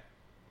game, guy.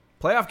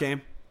 Playoff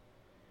game.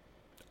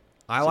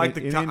 I like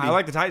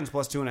the Titans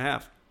plus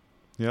 2.5.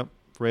 Yep.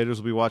 Raiders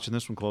will be watching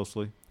this one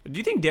closely. Do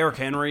you think Derrick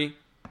Henry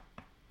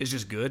is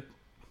just good?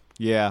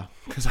 Yeah.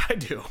 Because I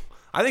do.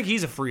 I think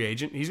he's a free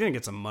agent. He's going to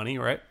get some money,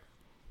 right?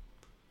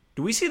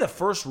 Do we see the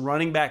first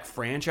running back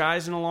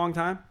franchise in a long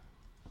time?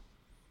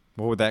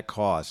 What would that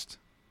cost?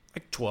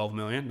 Like $12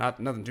 million.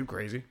 Nothing too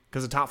crazy.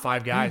 Because the top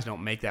 5 guys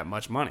don't make that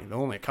much money.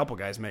 Only a couple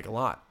guys make a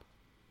lot.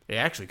 It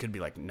actually could be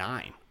like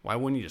 9. Why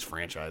wouldn't you just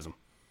franchise them?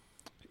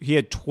 He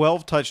had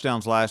 12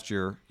 touchdowns last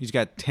year. He's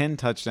got 10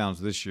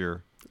 touchdowns this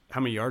year.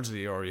 How many yards do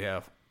you already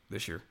have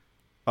this year?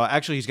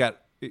 Actually, he's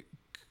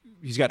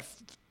got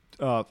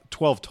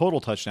 12 total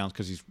touchdowns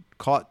because he's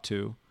caught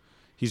 2.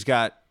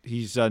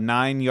 He's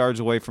 9 yards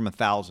away from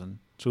 1,000,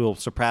 so he'll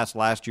surpass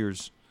last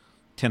year's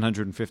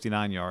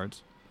 1,059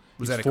 yards.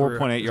 Was He's that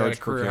 4.8 yards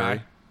per career carry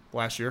high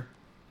last year?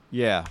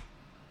 Yeah.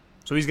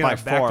 So he's going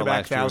to By far,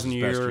 back-to-back last year was 1,000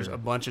 his best years, year. a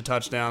bunch of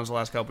touchdowns the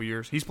last couple of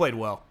years. He's played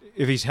well.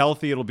 If he's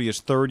healthy, it'll be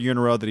his 3rd year in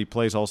a row that he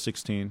plays all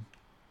 16.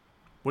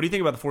 What do you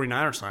think about the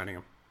 49ers signing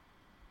him?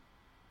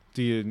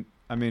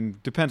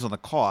 Depends on the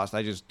cost.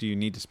 Do you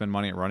need to spend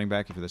money at running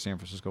back if you're the San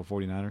Francisco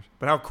 49ers?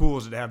 But how cool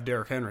is it to have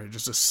Derrick Henry,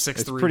 just a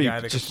 6'3" guy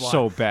that can just fly?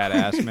 so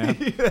badass, man.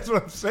 That's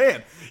what I'm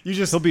saying.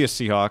 He'll be a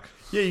Seahawk.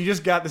 Yeah, you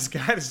just got this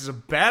guy. This is a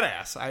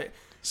badass.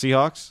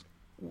 Seahawks?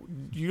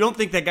 You don't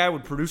think that guy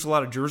would produce a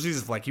lot of jerseys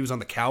if like he was on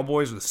the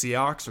Cowboys or the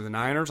Seahawks or the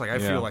Niners? Like I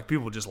Yeah. feel like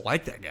people would just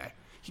like that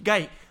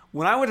guy.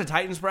 When I went to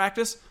Titans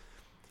practice,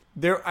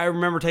 I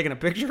remember taking a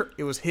picture.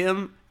 It was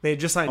him. They had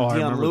just signed I Deion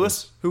remember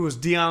Lewis, this.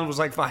 Deion was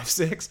like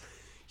 5'6".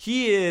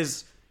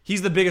 He's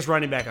the biggest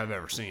running back I've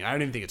ever seen. I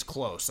don't even think it's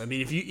close. I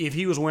mean, if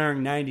he was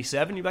wearing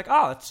 97, you'd be like,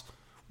 oh,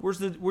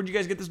 where'd you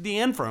guys get this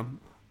DN from?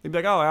 They'd be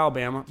like, oh,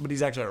 Alabama, but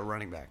he's actually a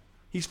running back.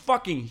 He's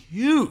fucking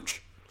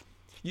huge.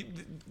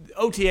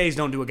 OTAs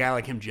don't do a guy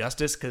like him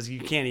justice because you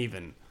can't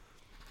even.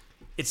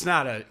 It's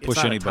not a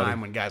time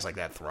when guys like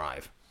that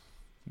thrive.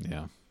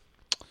 Yeah.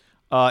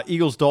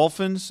 Eagles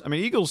Dolphins.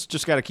 Eagles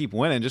just got to keep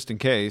winning just in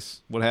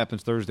case. What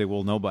happens Thursday,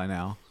 we'll know by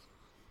now.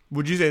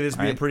 Would you say this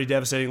would be a Right. pretty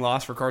devastating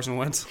loss for Carson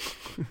Wentz?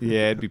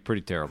 Yeah, it'd be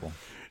pretty terrible.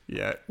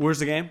 Yeah. Where's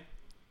the game?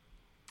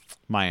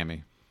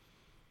 Miami,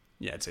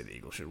 Yeah, I'd say the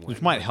Eagles should win.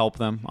 which might help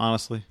them,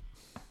 honestly.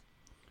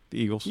 The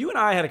Eagles. You and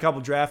I had a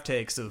couple draft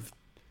takes of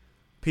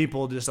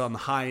people just on the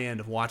high end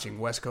of watching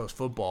West Coast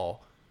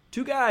football.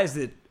 2 guys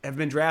that have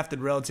been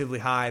drafted relatively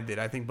high that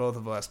I think both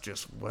of us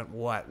just went,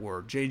 what,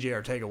 were J.J.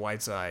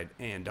 Arcega-Whiteside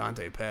and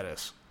Dante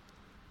Pettis.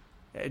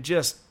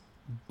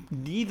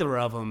 Neither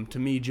of them, to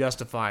me,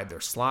 justified their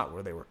slot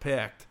where they were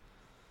picked.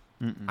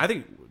 I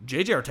think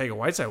J.J.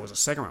 Arcega-Whiteside was a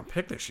second-round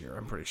pick this year,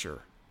 I'm pretty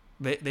sure.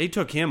 They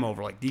took him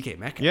over, like, DK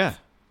Metcalf. Yeah.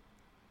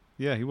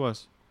 Yeah, he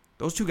was.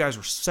 Those 2 guys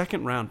were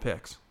second-round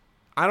picks.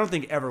 I don't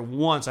think ever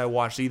once I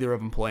watched either of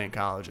them play in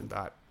college and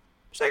thought,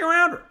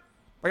 second-rounder.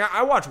 Like,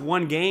 I watched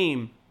one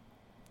game.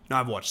 Now,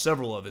 I've watched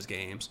several of his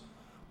games.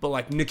 But,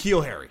 like,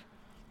 N'Keal Harry.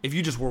 If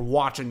you just were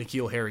watching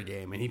N'Keal Harry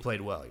game and he played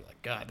well, you're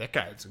like, God, that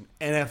guy's an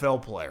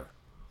NFL player.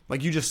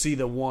 Like, you just see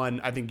the one,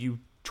 I think you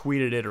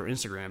tweeted it or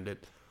Instagrammed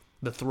it,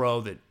 the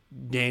throw that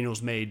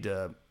Daniels made,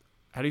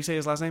 how do you say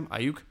his last name?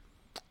 Ayuk?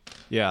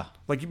 Yeah.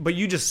 Like, but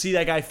you just see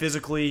that guy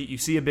physically, you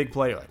see a big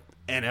player, like,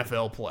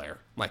 NFL player.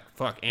 Like,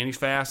 fuck, and he's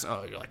fast.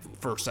 Oh, you're like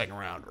first, second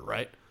rounder,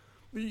 right?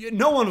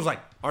 No one was like,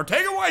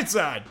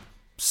 Arcega-Whiteside,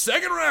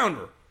 second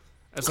rounder.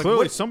 It's like,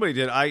 Clearly what? somebody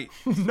did. I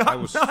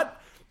was Not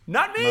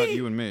me. not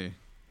you and me.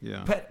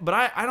 Yeah. But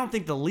I don't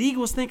think the league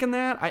was thinking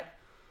that.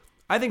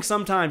 I think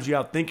sometimes you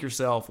outthink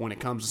yourself when it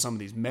comes to some of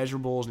these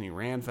measurables and you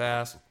ran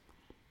fast.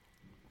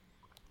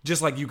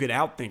 Just like you could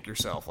outthink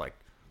yourself. Like,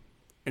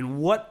 in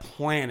what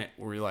planet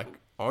were you like,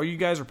 all you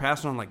guys are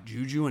passing on like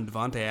Juju and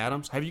Devontae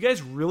Adams? Have you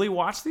guys really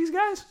watched these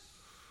guys?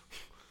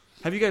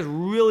 Have you guys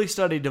really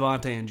studied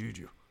Devontae and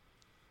Juju?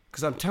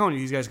 Because I'm telling you,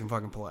 these guys can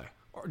fucking play.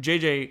 Or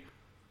JJ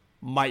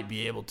might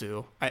be able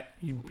to.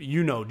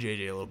 You know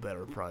JJ a little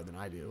better probably than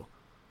I do.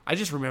 I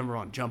just remember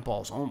on jump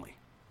balls only.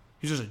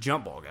 He's just a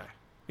jump ball guy.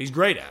 He's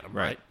great at them,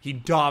 right? He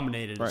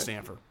dominated at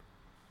Stanford.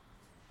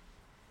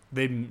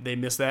 They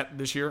missed that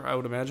this year, I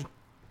would imagine.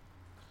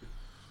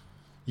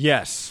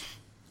 Yes.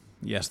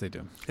 Yes, they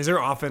do. Is their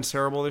offense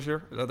terrible this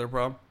year? Is that their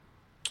problem?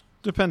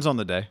 Depends on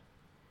the day.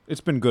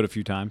 It's been good a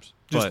few times.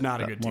 Just but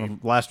not a good team.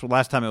 Last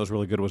time it was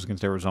really good was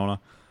against Arizona.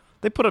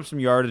 They put up some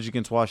yardage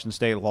against Washington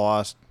State,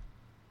 lost.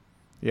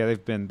 Yeah,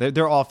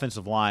 their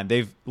offensive line.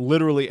 They've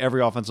literally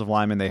every offensive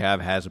lineman they have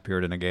has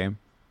appeared in a game.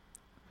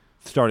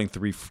 Starting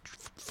 3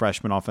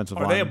 freshman offensive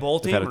linemen. Are they a bowl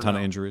team They've had a or ton no?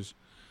 of injuries.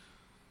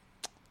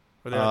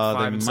 Are they like 5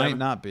 They and might 7?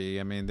 not be.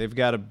 I mean, they've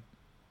got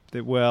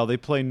they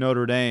play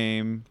Notre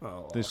Dame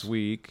this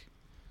week,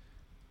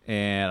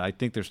 and I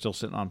think they're still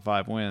sitting on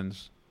 5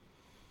 wins.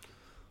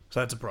 So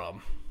that's a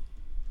problem.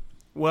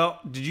 Well,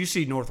 did you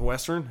see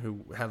Northwestern,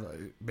 who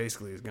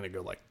basically is going to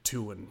go like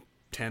 2-10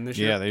 this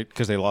year? Yeah,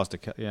 because they lost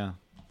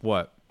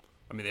What?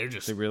 I mean,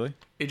 They really?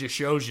 It just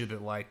shows you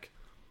that like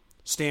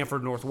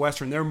Stanford,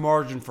 Northwestern, their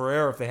margin for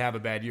error if they have a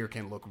bad year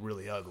can look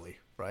really ugly,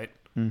 right?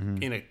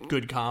 Mm-hmm. In a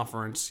good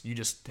conference, you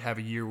just have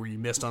a year where you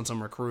missed on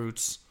some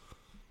recruits.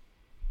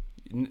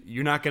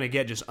 You're not going to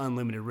get just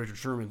unlimited Richard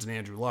Shermans and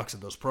Andrew Lucks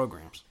at those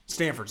programs.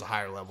 Stanford's a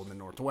higher level than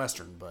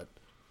Northwestern, but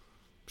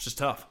it's just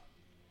tough.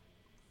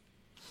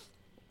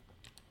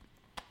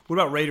 What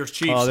about Raiders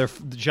Chiefs? They're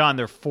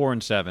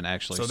 4-7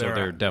 actually, so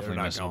they're definitely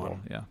not missable.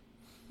 going. Yeah,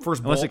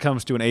 First bowl. unless it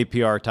comes to an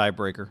APR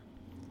tiebreaker.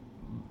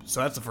 So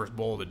that's the first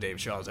bowl that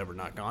Dave Shaw's ever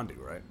not gone to,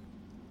 right?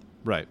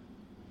 Right.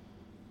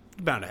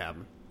 It's bound to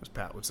happen, as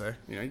Pat would say.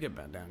 You get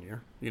bent down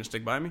here. You gonna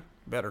stick by me?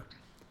 Better.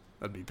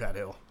 That'd be Pat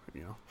Hill.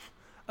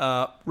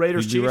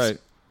 Raiders You'd be Chiefs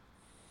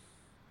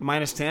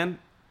right. -10.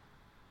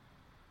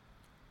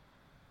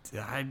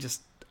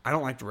 I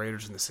don't like the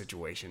Raiders in this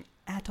situation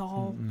at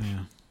all.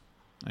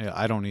 Yeah,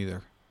 I don't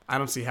either. I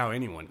don't see how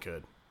anyone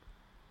could.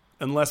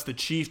 Unless the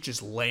Chiefs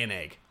just lay an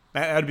egg.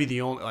 That would be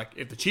the only... Like,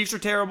 if the Chiefs are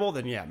terrible,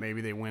 then yeah,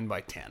 maybe they win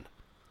by 10.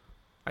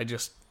 Are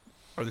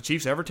the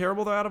Chiefs ever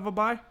terrible though out of a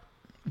bye?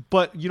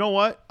 But you know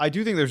what? I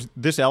do think there's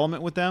this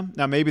element with them.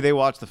 Now, maybe they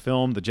watch the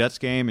film, the Jets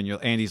game, and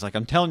Andy's like,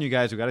 I'm telling you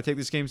guys, we got to take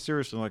this game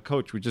seriously. I'm like,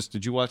 Coach,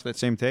 did you watch that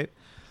same tape?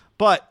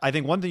 But I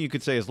think one thing you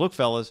could say is, look,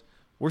 fellas,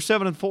 we're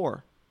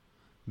 7-4.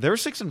 They're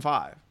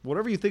 6-5.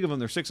 Whatever you think of them,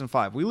 they're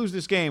 6-5. We lose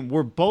this game,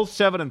 we're both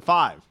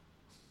 7-5.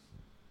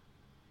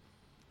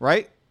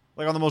 Right?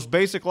 Like on the most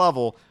basic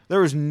level,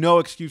 there is no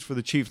excuse for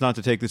the Chiefs not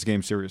to take this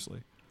game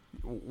seriously.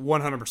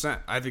 100%.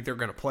 I think they're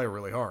going to play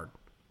really hard.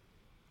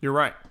 You're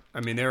right.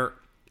 I mean,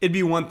 it'd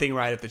be one thing,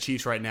 right, if the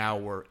Chiefs right now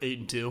were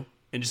 8-2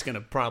 and just going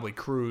to probably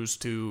cruise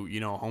to,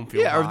 home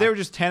field. Yeah, or if they were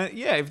just 10.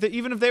 Yeah,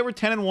 even if they were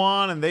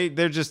 10-1 and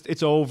they're just,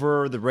 it's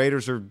over. The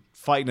Raiders are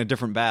fighting a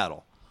different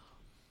battle.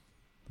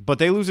 But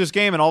they lose this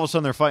game and all of a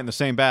sudden they're fighting the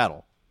same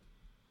battle.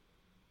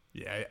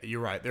 Yeah, you're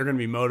right. They're going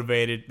to be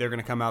motivated. They're going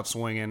to come out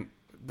swinging.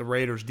 The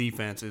Raiders'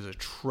 defense is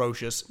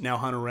atrocious. Now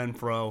Hunter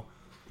Renfrow,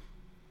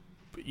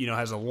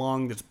 has a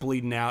lung that's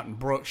bleeding out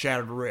and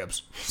shattered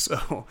ribs.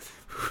 So,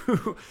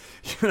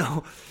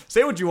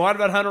 say what you want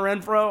about Hunter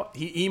Renfrow.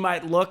 He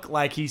might look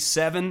like he's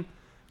 17,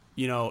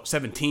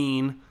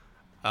 and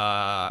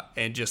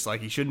just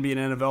like he shouldn't be an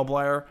NFL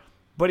player.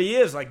 But he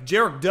is. Like,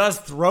 Jarek does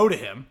throw to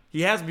him.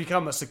 He has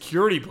become a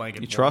security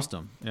blanket. You trust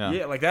him. Yeah.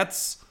 Yeah, like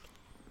that's...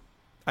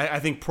 I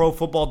think Pro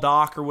Football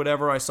Doc or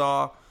whatever I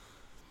saw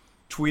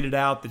tweeted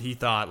out that he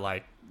thought,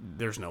 like,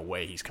 there's no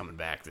way he's coming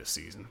back this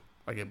season.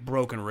 Like, it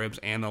broken ribs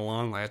and the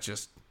lung. Like,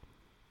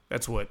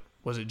 that's what...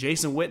 Was it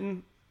Jason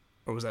Witten?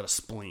 Or was that a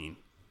spleen?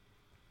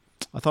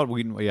 I thought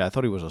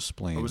he was a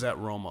spleen. Or was that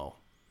Romo?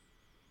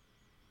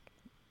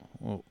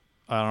 Well,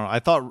 I don't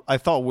know. I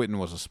thought Witten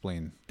was a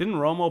spleen. Didn't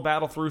Romo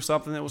battle through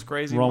something that was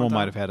crazy? Romo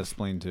might have had a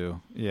spleen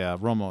too. Yeah,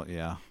 Romo.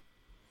 Yeah.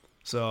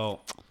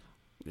 So,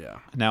 yeah.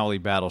 Now he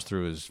battles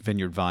through his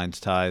Vineyard Vines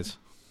ties.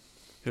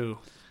 Who?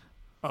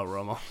 Oh,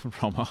 Romo.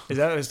 Romo. Is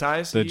that his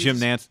ties? The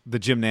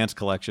Jim Nance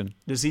collection.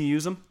 Does he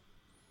use them?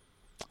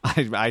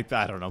 I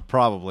don't know.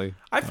 Probably.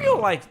 I feel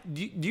like.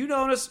 Do you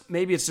notice?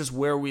 Maybe it's just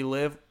where we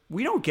live.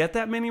 We don't get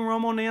that many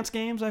Romo Nance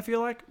games. I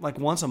feel like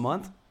once a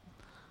month.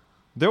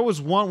 There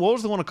was one. What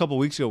was the one a couple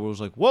weeks ago where it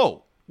was like,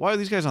 whoa, why are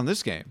these guys on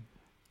this game?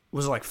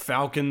 Was it like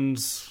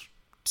Falcons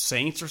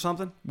Saints or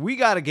something? We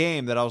got a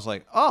game that I was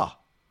like,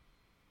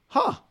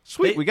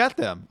 sweet, we got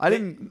them. I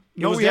didn't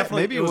know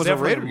maybe it was a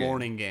Raider game.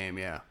 Morning game,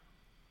 yeah.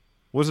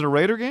 Was it a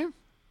Raider game?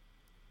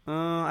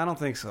 I don't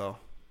think so.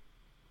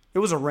 It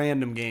was a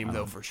random game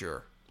though, for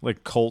sure.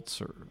 Like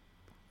Colts or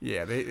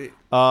yeah.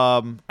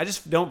 I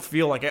just don't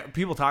feel like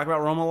people talk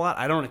about Romo a lot.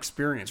 I don't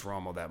experience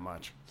Romo that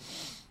much.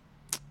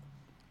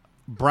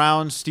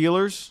 Browns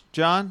Steelers,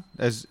 John.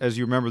 As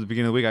you remember at the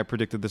beginning of the week, I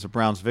predicted this a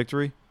Browns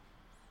victory.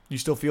 You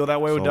still feel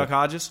that way with Duck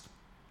Hodges?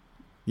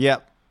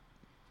 Yep.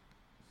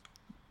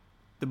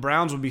 The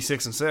Browns would be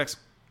 6-6.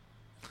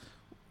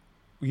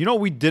 You know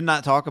what we did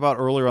not talk about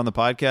earlier on the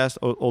podcast,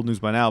 old news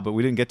by now, but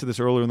we didn't get to this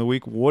earlier in the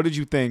week. What did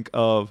you think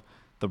of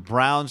the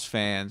Browns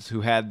fans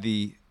who had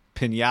the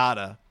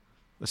piñata,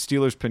 the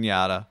Steelers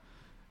piñata,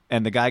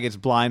 and the guy gets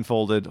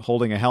blindfolded,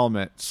 holding a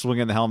helmet,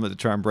 swinging the helmet to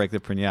try and break the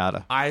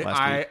piñata?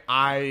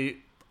 I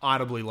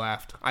audibly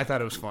laughed. I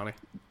thought it was funny.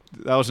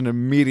 That was an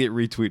immediate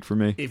retweet for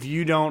me. If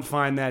you don't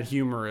find that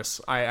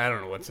humorous, I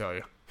don't know what to tell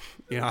you.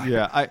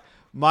 Yeah,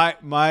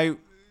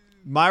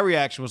 my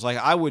reaction was like,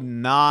 I would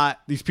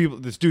not. These people,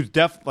 this dude's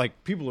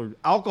people are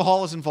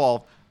alcohol is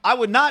involved. I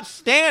would not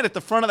stand at the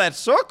front of that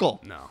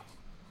circle. No.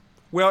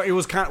 Well, it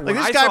was kind of like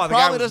when this I guy saw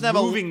probably the guy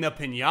doesn't moving the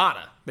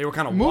piñata. They were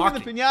kind of moving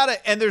walking the piñata,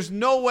 and there's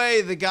no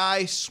way the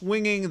guy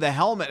swinging the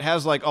helmet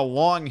has like a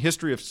long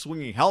history of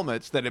swinging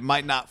helmets that it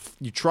might not.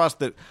 You trust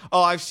that?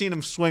 Oh, I've seen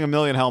him swing a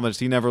million helmets.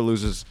 He never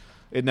loses.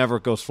 It never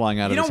goes flying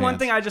out of his hands. One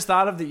thing I just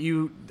thought of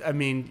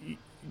that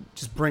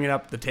just bringing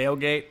up the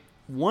tailgate.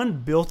 One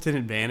built-in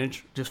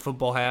advantage just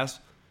football has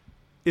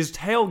is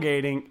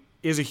tailgating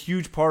is a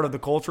huge part of the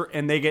culture,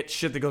 and they get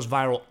shit that goes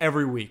viral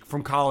every week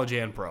from college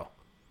and pro.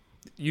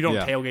 You don't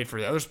tailgate for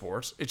the other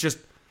sports. It's just,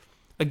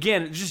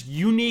 again, it's just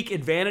unique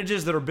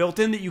advantages that are built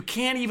in that you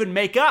can't even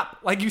make up.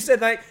 Like you said,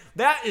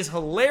 that is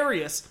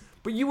hilarious,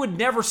 but you would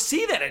never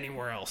see that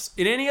anywhere else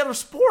in any other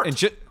sport.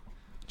 And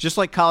just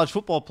like college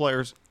football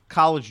players,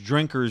 college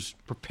drinkers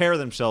prepare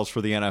themselves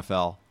for the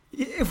NFL.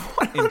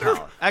 In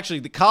college. Actually,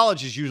 the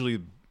college is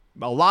usually,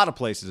 a lot of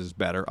places is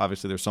better.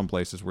 Obviously, there's some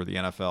places where the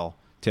NFL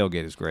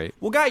tailgate is great.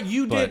 Well, Guy,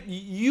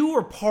 you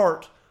were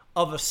part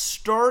of a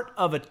start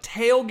of a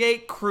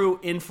tailgate crew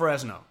in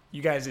Fresno.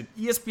 You guys did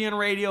ESPN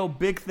Radio,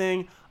 big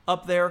thing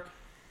up there.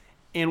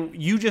 And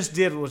you just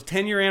did, it was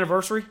 10-year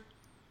anniversary?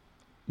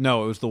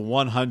 No, it was the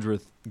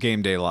 100th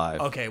Game Day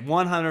Live. Okay,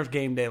 100th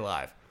Game Day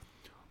Live.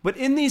 But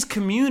in these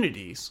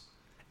communities,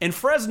 and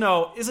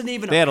Fresno isn't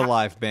even... They had a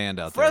live band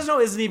out there. Fresno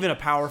isn't even a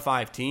Power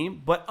 5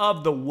 team, but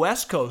of the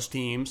West Coast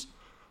teams,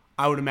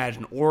 I would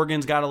imagine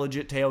Oregon's got a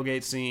legit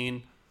tailgate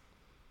scene.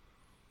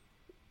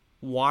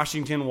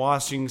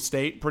 Washington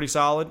State, pretty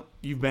solid.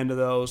 You've been to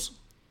those.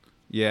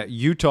 Yeah,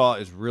 Utah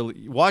is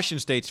really – Washington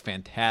State's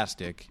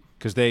fantastic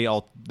because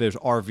there's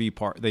RV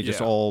park. They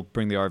just all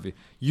bring the RV.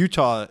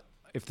 Utah,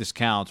 if this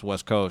counts,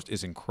 West Coast,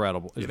 is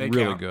incredible. It's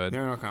really count. good.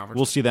 They're in our conference.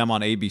 We'll see them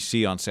on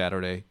ABC on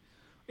Saturday.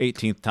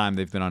 18th time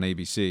they've been on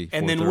ABC.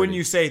 And then when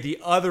you say the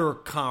other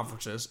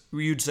conferences,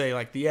 you'd say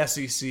like the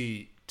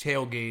SEC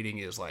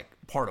tailgating is like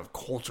part of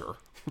culture.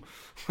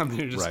 I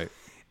mean, right.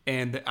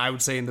 And I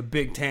would say in the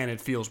Big Ten, it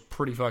feels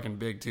pretty fucking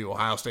big too.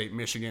 Ohio State,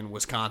 Michigan,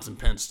 Wisconsin,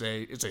 Penn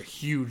State. It's a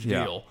huge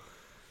deal.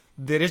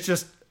 That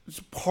it's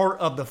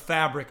part of the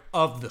fabric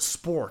of the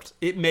sport.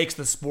 It makes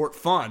the sport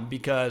fun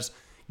because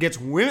it gets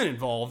women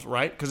involved,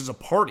 right? Because it's a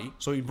party.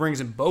 So he brings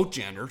in both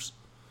genders.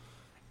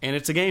 And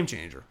it's a game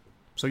changer.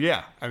 So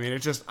yeah, I mean,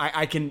 it's just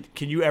can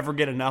you ever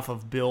get enough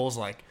of Bills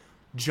like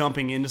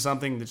jumping into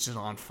something that's just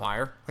on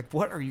fire? Like,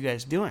 what are you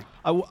guys doing?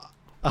 I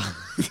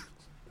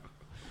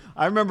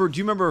remember. Do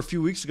you remember a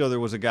few weeks ago there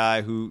was a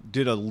guy who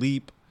did a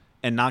leap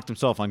and knocked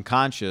himself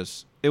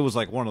unconscious? It was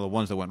like one of the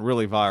ones that went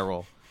really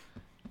viral.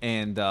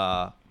 And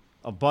a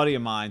buddy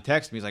of mine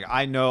texted me. He's like,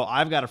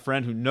 I've got a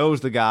friend who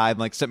knows the guy and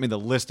like sent me the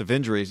list of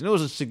injuries, and it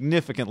was a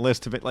significant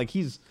list of it. Like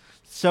he's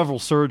several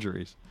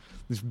surgeries.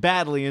 He's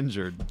badly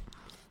injured.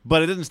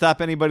 But it didn't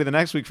stop anybody the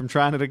next week from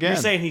trying it again.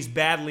 You're saying he's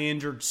badly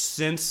injured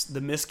since the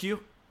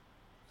miscue?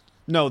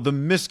 No, the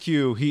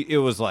miscue. It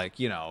was like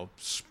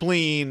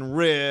spleen,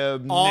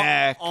 rib,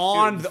 neck,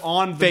 on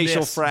the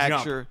facial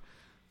fracture. Jump.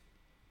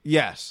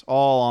 Yes,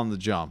 all on the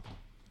jump.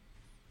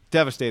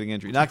 Devastating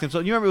injury. Knocked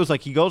himself. You remember it was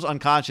like he goes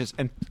unconscious,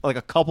 and like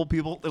a couple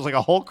people. There's like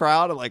a whole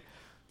crowd of like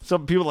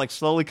some people like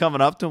slowly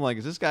coming up to him. Like,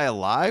 is this guy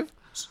alive?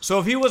 So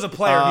if he was a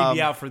player, he'd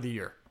be out for the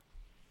year.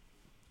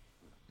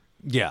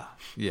 Yeah,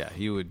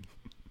 he would.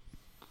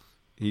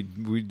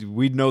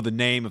 We'd know the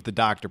name of the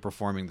doctor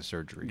performing the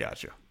surgery.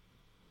 Gotcha.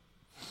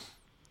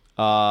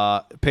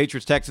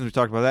 Patriots, Texans, we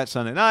talked about that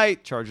Sunday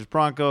night. Chargers,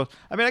 Broncos.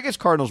 I mean, I guess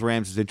Cardinals,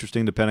 Rams is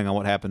interesting depending on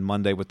what happened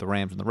Monday with the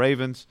Rams and the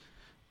Ravens.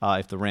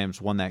 If the Rams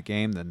won that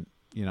game, then,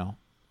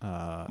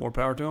 more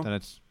power to them. Then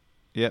it's,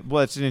 if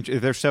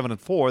they're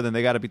 7-4, then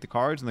they got to beat the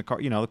Cards. And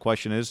the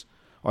question is,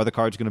 are the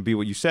Cards going to be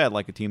what you said,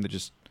 like a team that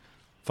just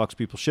fucks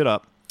people's shit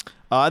up?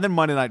 And then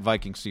Monday night,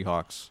 Vikings,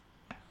 Seahawks.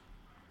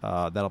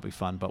 That'll be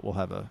fun, but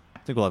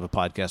I think we'll have a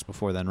podcast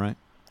before then, right?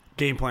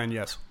 Game plan,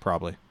 yes.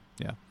 Probably,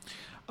 yeah.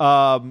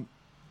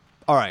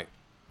 All right,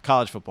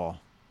 college football.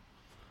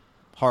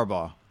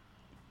 Harbaugh.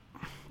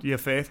 Do you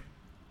have faith?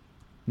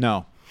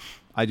 No,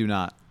 I do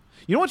not.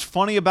 You know what's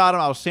funny about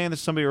him? I was saying this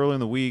to somebody earlier in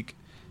the week,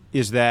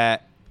 is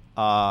that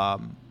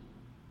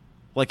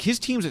like his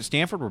teams at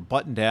Stanford were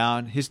buttoned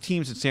down. His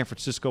teams at San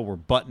Francisco were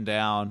buttoned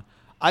down.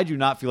 I do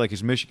not feel like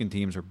his Michigan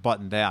teams are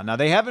buttoned down. Now,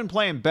 they have been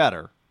playing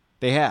better.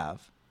 They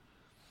have.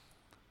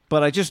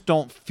 But I just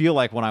don't feel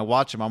like when I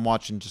watch him, I'm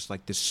watching just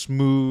like this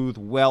smooth,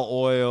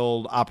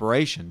 well-oiled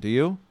operation. Do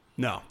you?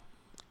 No,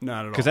 not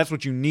at all. Because that's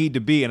what you need to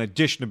be in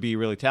addition to be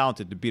really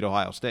talented to beat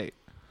Ohio State.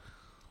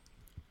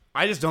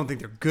 I just don't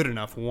think they're good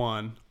enough,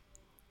 one.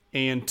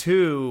 And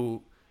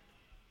two,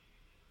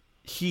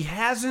 he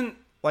hasn't,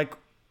 like,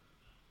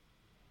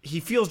 he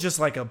feels just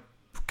like a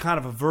kind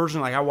of a version,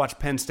 like I watch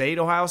Penn State,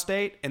 Ohio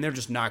State, and they're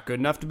just not good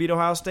enough to beat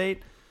Ohio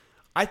State.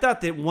 I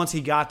thought that once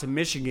he got to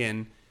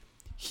Michigan,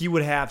 he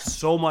would have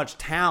so much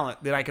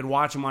talent that I could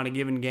watch him on a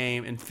given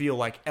game and feel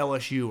like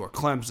LSU or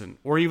Clemson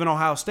or even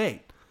Ohio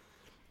State.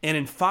 And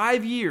in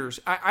 5 years,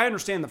 I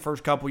understand the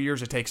first couple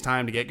years it takes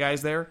time to get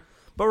guys there.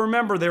 But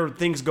remember, there were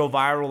things go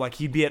viral, like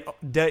he'd be at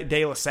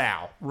De La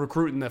Salle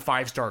recruiting the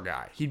 5-star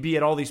guy. He'd be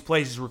at all these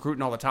places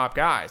recruiting all the top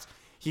guys.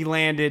 He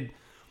landed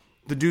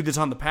the dude that's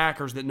on the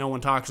Packers that no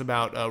one talks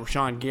about,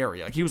 Rashawn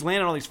Gary. Like he was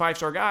landing all these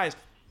 5-star guys.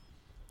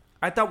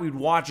 I thought we'd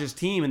watch his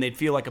team and they'd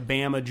feel like a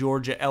Bama,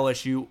 Georgia,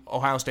 LSU,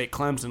 Ohio State,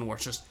 Clemson, where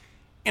it's just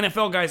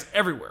NFL guys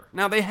everywhere.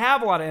 Now, they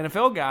have a lot of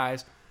NFL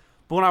guys,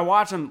 but when I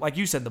watch them, like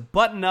you said, the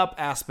button-up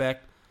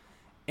aspect,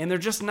 and they're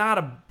just not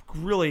a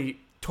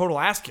really total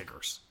ass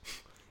kickers.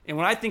 And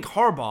when I think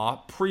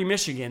Harbaugh,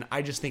 pre-Michigan,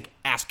 I just think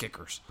ass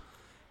kickers.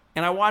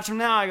 And I watch him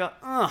now, I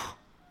go,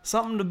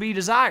 something to be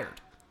desired.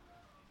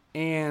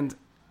 And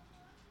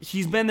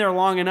he's been there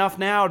long enough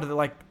now to,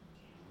 like,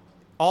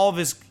 all of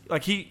his,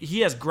 like, he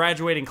has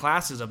graduating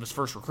classes of his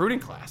first recruiting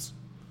class.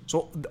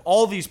 So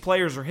all these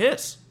players are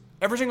his.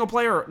 Every single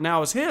player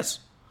now is his.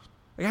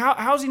 Like, how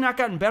has he not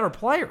gotten better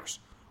players?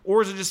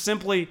 Or is it just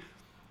simply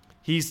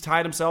he's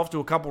tied himself to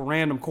a couple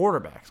random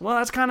quarterbacks? Well,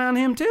 that's kind of on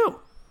him too.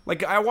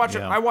 Like, I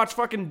watch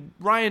fucking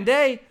Ryan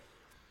Day.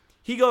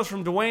 He goes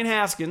from Dwayne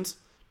Haskins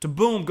to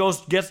boom,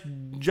 gets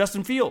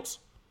Justin Fields.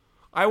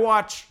 I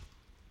watch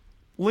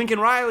Lincoln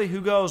Riley,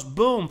 who goes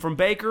boom from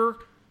Baker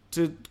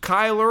to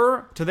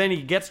Kyler, to then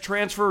he gets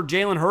transferred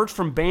Jalen Hurts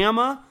from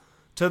Bama,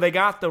 to they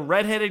got the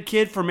redheaded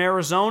kid from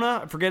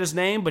Arizona. I forget his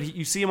name, but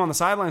you see him on the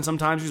sideline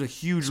sometimes. He's a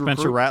huge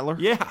Spencer recruit. Rattler?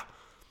 Yeah.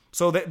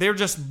 So they're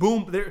just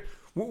boom.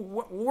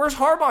 Where's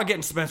Harbaugh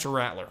getting Spencer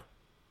Rattler?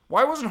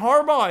 Why wasn't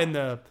Harbaugh in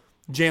the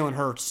Jalen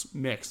Hurts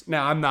mix?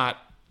 Now,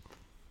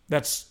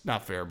 that's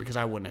not fair because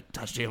I wouldn't have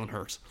touched Jalen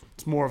Hurts.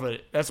 That's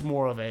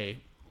more of a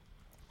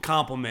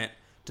compliment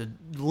to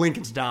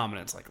Lincoln's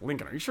dominance. Like,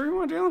 Lincoln, are you sure you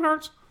want Jalen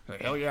Hurts?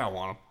 Like, hell yeah, I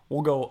want him.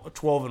 We'll go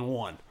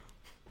 12-1.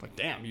 Like,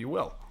 damn, you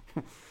will.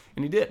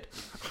 And he did.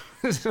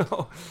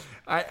 So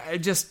I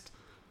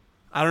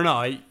don't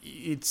know.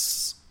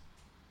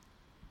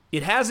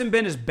 It hasn't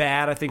been as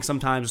bad. I think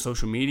sometimes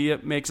social media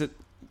makes it,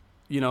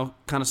 kind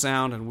of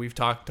sound, and we've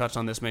touched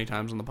on this many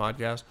times on the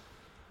podcast.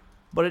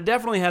 But it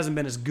definitely hasn't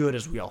been as good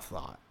as we all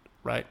thought,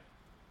 right?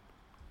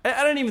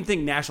 I didn't even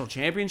think national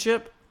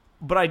championship,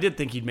 but I did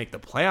think he'd make the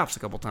playoffs a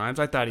couple times.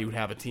 I thought he would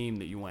have a team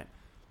that you went,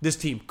 this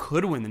team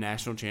could win the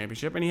national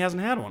championship, and he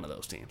hasn't had one of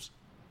those teams,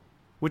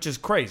 which is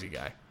crazy,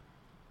 guy.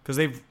 Because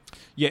they've...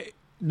 Yeah,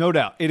 no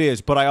doubt. It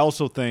is. But I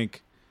also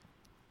think,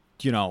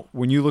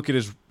 when you look at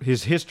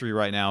his history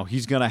right now,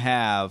 he's going to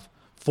have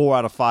 4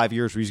 out of 5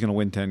 years where he's going to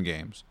win 10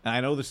 games. And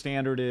I know the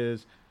standard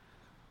is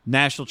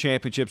national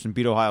championships and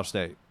beat Ohio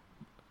State.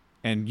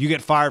 And you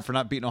get fired for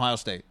not beating Ohio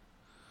State.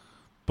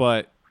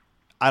 But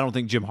I don't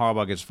think Jim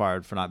Harbaugh gets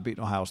fired for not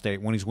beating Ohio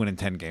State when he's winning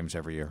 10 games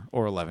every year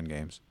or 11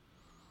 games.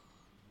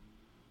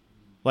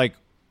 Like,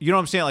 you know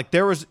what I'm saying? Like,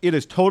 it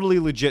is totally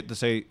legit to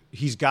say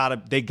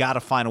they got to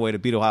find a way to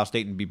beat Ohio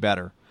State and be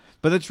better.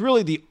 But it's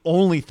really the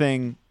only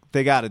thing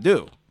they got to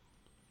do.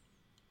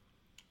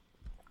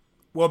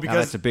 Well, because now,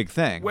 that's a big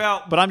thing.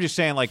 Well, but I'm just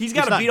saying, like, he's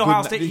got to beat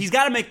Ohio State. He's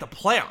got to make the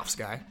playoffs,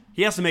 guy.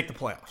 He has to make the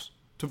playoffs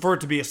for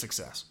it to be a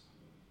success.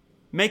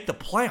 Make the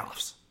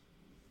playoffs.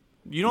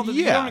 You don't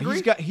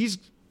agree?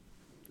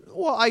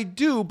 Well, I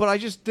do, but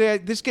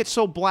this gets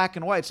so black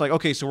and white. It's like,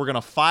 okay, so we're going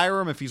to fire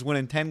him if he's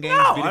winning 10 games?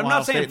 No, beating I'm Ohio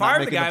not saying State fire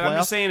and the not guy. making the I'm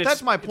just playoffs? saying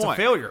that's my it's point.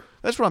 a failure.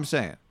 That's what I'm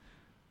saying.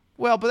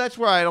 Well, but that's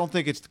where I don't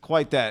think it's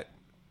quite that.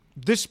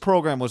 This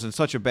program was in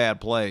such a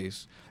bad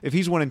place. If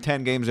he's winning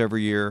 10 games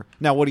every year,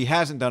 now what he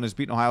hasn't done is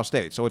beaten Ohio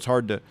State, so it's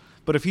hard to.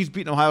 But if he's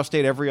beating Ohio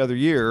State every other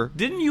year,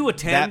 didn't you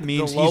attend that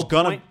means the low he's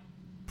gonna point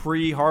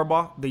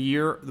pre-Harbaugh, the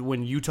year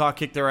when Utah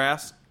kicked their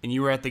ass and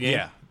you were at the game?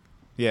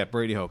 Yeah,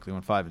 Brady Hoke. They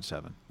went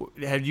 5-7.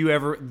 Have you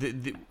ever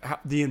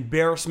the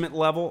embarrassment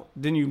level?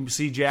 Didn't you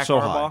see Jack So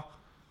Harbaugh high.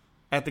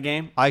 at the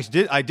game? I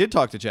did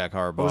talk to Jack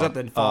Harbaugh. Or was that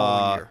the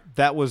following year?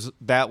 That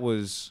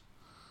was.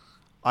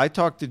 I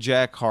talked to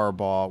Jack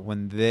Harbaugh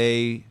when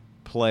they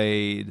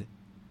played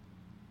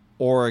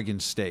Oregon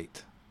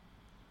State,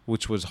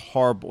 which was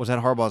Was that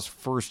Harbaugh's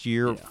first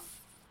year? Yeah.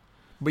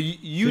 But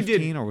you 15,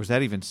 did, or was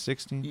that even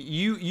 16?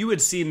 You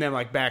had seen them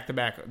like back to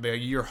back. The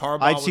year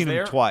Harbaugh I'd was seen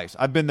there. him twice.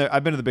 I've been there.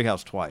 I've been to the Big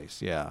House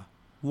twice. Yeah.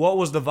 What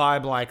was the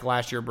vibe like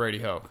last year, Brady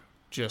Hoke?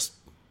 Just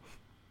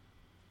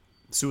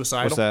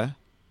suicidal. What's that?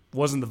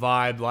 Wasn't the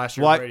vibe last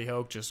year, Brady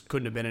Hoke? Just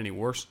couldn't have been any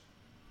worse.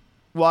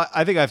 Well,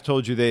 I think I've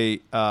told you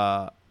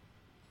I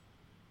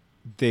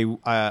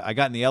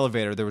got in the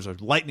elevator. There was a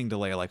lightning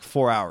delay, like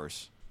 4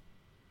 hours.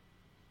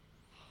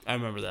 I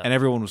remember that. And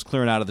everyone was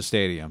clearing out of the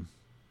stadium.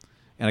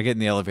 And I get in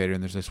the elevator,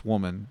 and there's this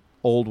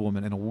old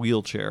woman in a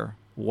wheelchair,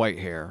 white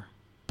hair,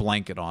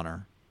 blanket on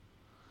her.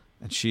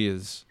 And she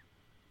is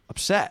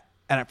upset.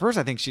 And at first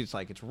I think she's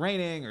like, it's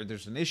raining or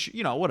there's an issue,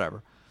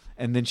 whatever.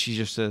 And then she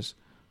just says,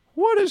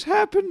 "What has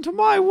happened to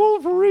my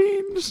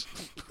Wolverines?"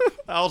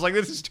 I was like,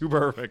 this is too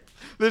perfect.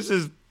 This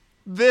is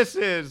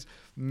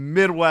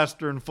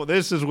Midwestern.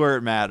 This is where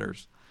it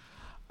matters.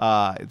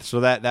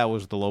 So that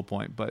was the low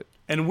point.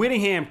 And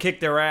Whittingham kicked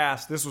their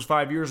ass. This was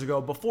 5 years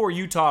ago, before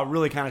Utah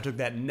really kind of took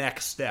that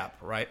next step,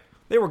 right?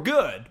 They were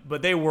good,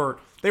 but they were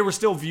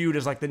still viewed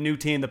as like the new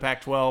team, the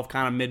Pac-12,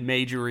 kind of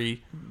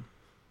mid-majory.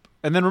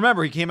 And then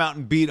remember, he came out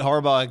and beat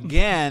Harbaugh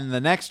again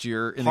the next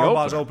year in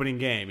Harbaugh's the opening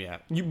game, yeah.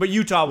 But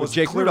Utah was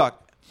Jake Rudock.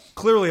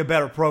 Clearly a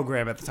better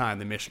program at the time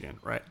than Michigan,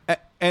 right?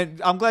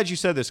 And I'm glad you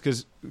said this,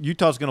 because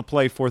Utah's going to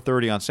play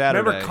 4:30 on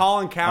Saturday. Remember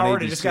Colin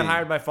Cowherd? He just got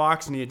hired by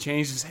Fox, and he had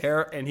changed his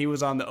hair, and he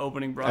was on the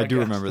opening broadcast. I do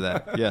remember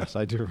that. Yes,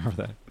 I do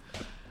remember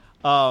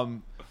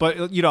that. But,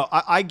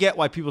 I get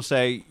why people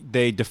say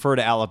they defer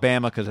to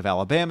Alabama because of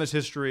Alabama's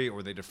history,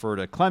 or they defer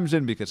to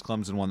Clemson because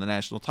Clemson won the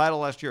national title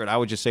last year. And I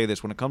would just say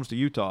this, when it comes to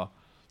Utah,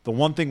 the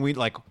one thing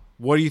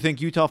what do you think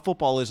Utah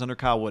football is under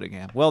Kyle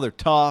Whittingham? Well, they're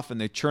tough, and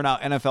they churn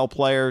out NFL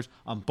players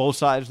on both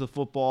sides of the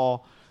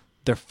football.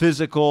 They're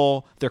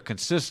physical. They're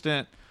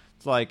consistent.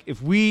 It's like,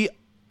 if we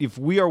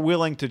are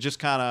willing to just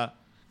kind of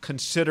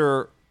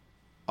consider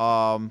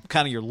kind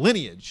of your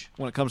lineage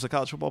when it comes to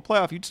college football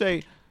playoff, you'd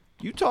say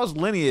Utah's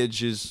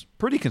lineage is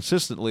pretty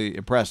consistently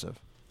impressive.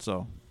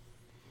 So,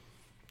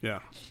 yeah.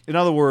 In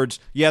other words,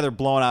 they're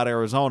blowing out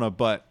Arizona,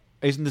 but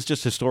isn't this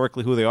just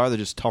historically who they are? They're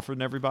just tougher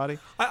than everybody.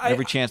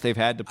 Every chance they've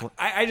had to play.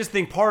 I just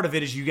think part of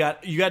it is you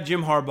got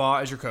Jim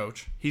Harbaugh as your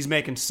coach. He's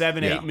making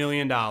 $7-8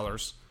 million,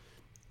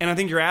 and I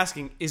think you're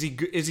asking, is he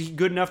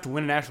good enough to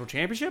win a national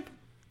championship?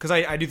 Because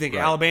I do think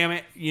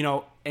Alabama,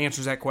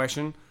 answers that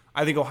question.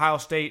 I think Ohio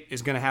State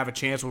is going to have a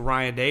chance with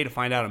Ryan Day to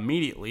find out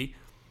immediately.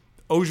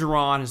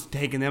 Orgeron has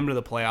taken them to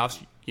the playoffs,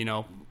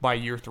 by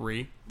year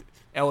 3.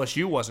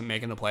 LSU wasn't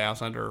making the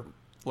playoffs under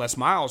Les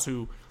Miles,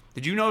 who,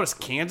 did you notice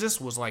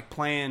Kansas was like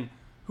playing,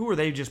 who were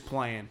they just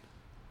playing?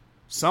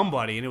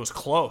 Somebody, and it was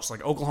close,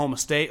 like Oklahoma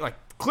State. Like,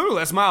 clearly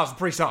Les Miles is a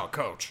pretty solid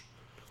coach.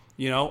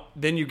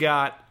 Then you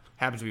got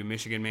happens to be a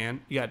Michigan man.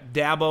 You got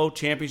Dabo,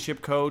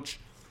 championship coach.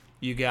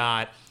 You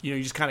got,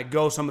 you just kind of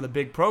go some of the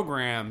big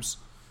programs.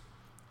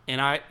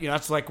 And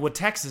that's like what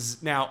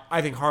Texas, now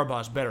I think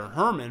Harbaugh's better than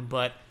Herman,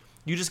 but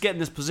you just get in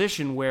this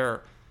position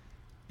where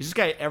is this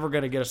guy ever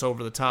going to get us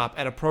over the top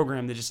at a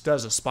program that just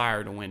does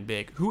aspire to win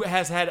big? Who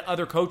has had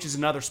other coaches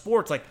in other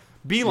sports, like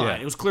Beeline?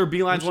 Yeah. It was clear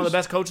Beeline's one of the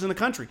best coaches in the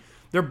country.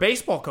 Their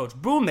baseball coach,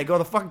 boom, they go to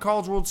the fucking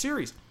College World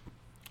Series.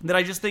 That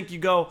I just think you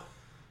go,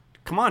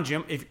 come on,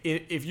 Jim,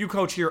 if you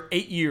coach here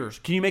 8 years,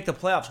 can you make the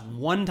playoffs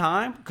one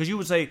time? Because you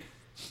would say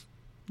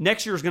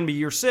next year is going to be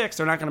year 6.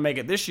 They're not going to make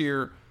it this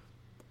year.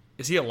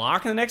 Is he a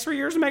lock in the next 3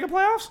 years to make a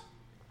playoffs?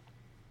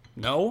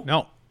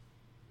 No.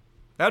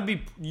 That'd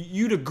be,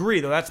 you'd agree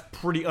though. That's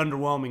pretty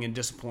underwhelming and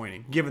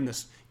disappointing, given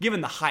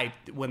the hype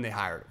when they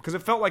hired him, because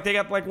it felt like they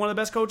got like one of the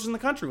best coaches in the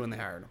country when they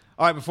hired him.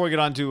 All right, before we get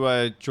on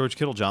to George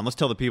Kittle, John, let's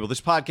tell the people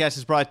this podcast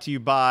is brought to you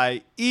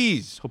by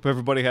Ease. Hope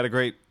everybody had a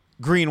great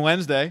Green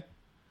Wednesday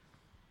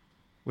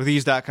with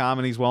Ease.com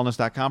and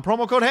EaseWellness.com.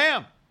 Promo code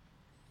HAM.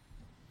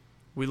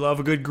 We love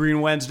a good Green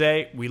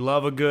Wednesday. We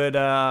love a good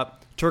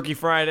Turkey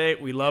Friday.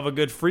 We love a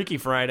good Freaky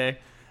Friday.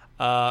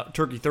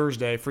 Turkey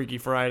Thursday, Freaky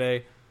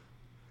Friday.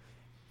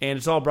 And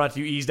it's all brought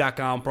to you,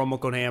 Ease.com, promo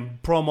code HAM.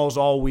 Promos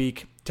all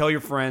week. Tell your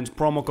friends,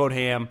 promo code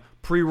HAM.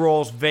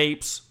 Pre-rolls,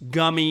 vapes,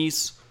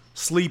 gummies,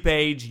 sleep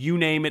aids, you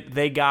name it,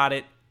 they got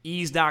it.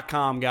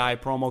 Ease.com, guy,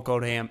 promo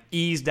code HAM.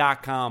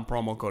 Ease.com,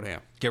 promo code HAM.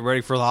 Get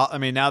ready for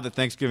now that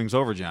Thanksgiving's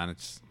over, John,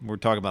 we're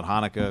talking about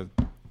Hanukkah,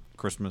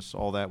 Christmas,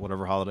 all that,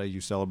 whatever holiday you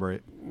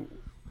celebrate.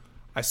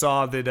 I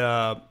saw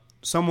that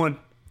someone,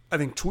 I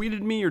think,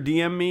 tweeted me or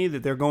DM'd me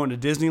that they're going to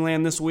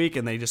Disneyland this week,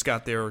 and they just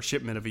got their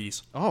shipment of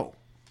Ease. Oh.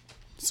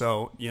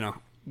 So,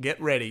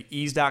 get ready.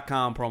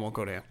 Ease.com, promo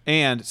code HAM.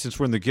 And since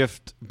we're in the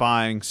gift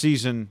buying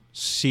season,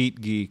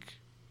 SeatGeek,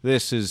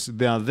 this is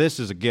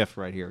a gift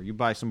right here. You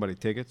buy somebody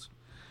tickets,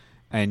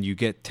 and you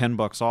get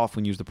 $10 off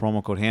when you use the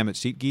promo code HAM at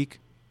SeatGeek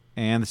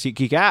and the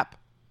SeatGeek app.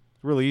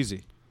 It's really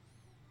easy.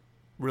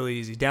 Really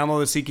easy.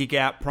 Download the SeatGeek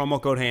app,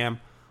 promo code HAM.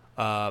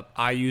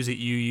 I use it,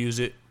 you use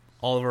it,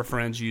 all of our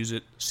friends use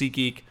it.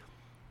 SeatGeek,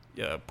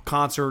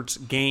 concerts,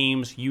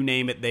 games, you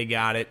name it, they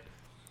got it.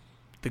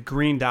 The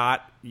green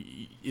dot,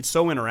 it's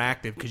so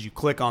interactive because you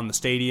click on the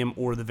stadium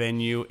or the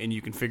venue and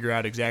you can figure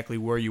out exactly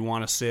where you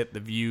want to sit, the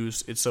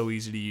views. It's so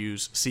easy to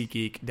use.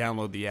 SeatGeek,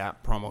 download the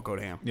app, promo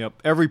code HAM. Yep.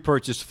 Every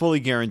purchase fully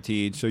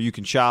guaranteed, so you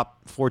can shop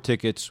for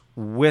tickets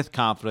with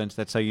confidence.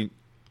 That's how you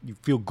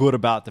feel good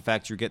about the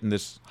fact you're getting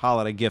this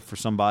holiday gift for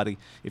somebody.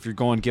 If you're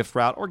going gift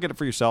route, or get it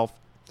for yourself.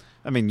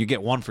 I mean, you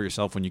get one for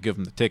yourself when you give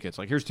them the tickets.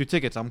 Like, here's 2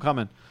 tickets, I'm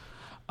coming.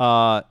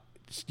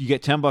 You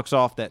get $10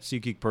 off that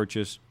SeatGeek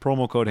purchase,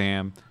 promo code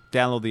HAM.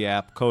 Download the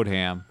app, code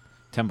HAM,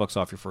 $10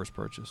 off your first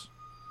purchase.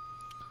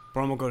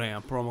 Promo code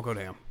HAM, promo code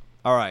HAM.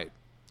 All right.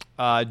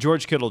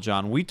 George Kittle,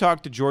 John. We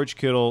talked to George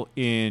Kittle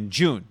in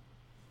June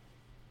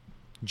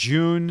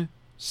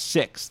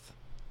 6th,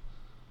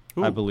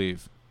 I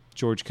believe.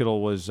 George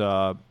Kittle was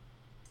a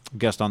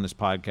guest on this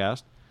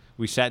podcast.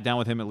 We sat down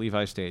with him at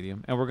Levi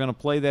Stadium, and we're going to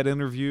play that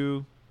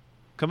interview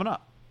coming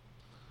up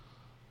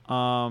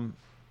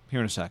here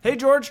in a second. Hey,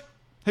 George.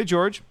 Hey,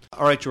 George.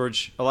 All right,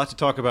 George, a lot to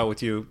talk about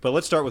with you, but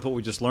let's start with what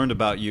we just learned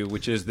about you,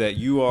 which is that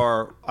you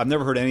are, I've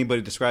never heard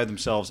anybody describe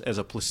themselves as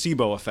a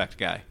placebo effect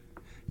guy.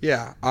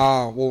 Yeah.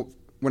 Well,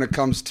 when it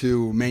comes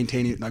to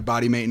maintaining like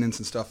body maintenance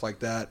and stuff like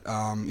that,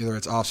 either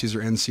it's off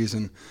season or in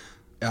season,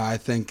 I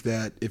think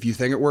that if you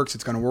think it works,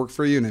 it's going to work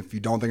for you, and if you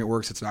don't think it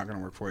works, it's not going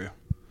to work for you.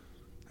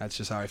 That's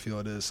just how I feel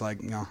it is. Like,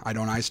 I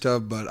don't ice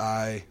tub, but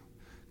I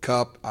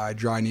cup, I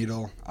dry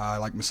needle, I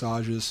like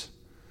massages.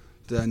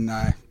 Then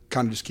I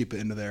kind of just keep it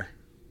into there.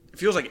 It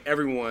feels like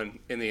everyone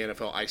in the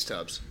NFL ice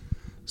tubs,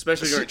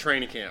 especially during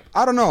training camp.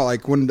 I don't know.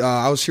 Like when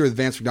I was here with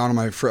Vance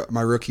McDonald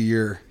my rookie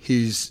year,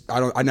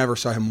 I never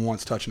saw him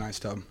once touch an ice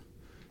tub,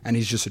 and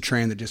he's just a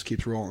train that just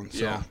keeps rolling.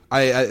 So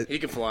yeah, he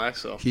can fly.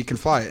 So he can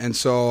fly, and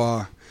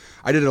so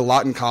I did it a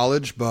lot in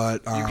college.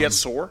 But you get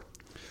sore?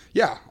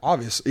 Yeah,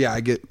 obviously. Yeah,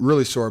 I get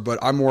really sore, but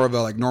I'm more of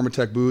a like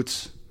Normatec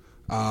boots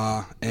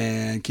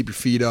and keep your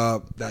feet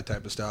up, that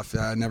type of stuff.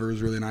 I never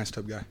was really an ice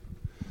tub guy.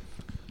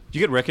 Did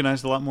you get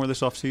recognized a lot more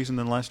this offseason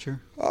than last year?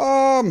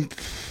 I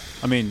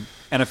mean,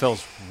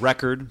 NFL's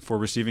record for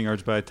receiving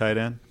yards by a tight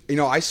end. Me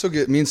and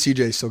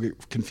CJ still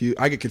get confused.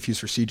 I get confused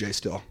for CJ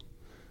still.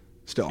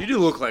 You do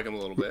look like him a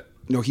little bit.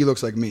 No, he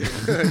looks like me.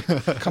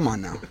 Come on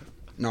now.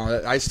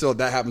 No,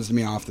 that happens to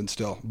me often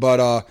still, but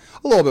a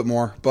little bit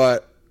more.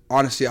 But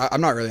honestly, I'm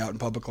not really out in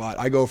public a lot.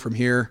 I go from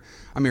here.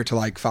 I'm here till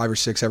like 5 or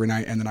 6 every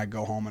night, and then I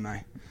go home and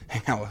I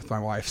hang out with my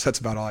wife. So that's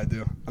about all I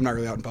do. I'm not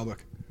really out in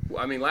public.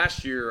 I mean,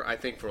 last year, I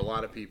think for a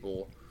lot of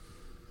people,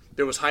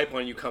 there was hype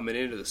on you coming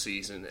into the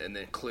season, and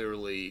then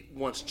clearly,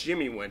 once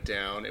Jimmy went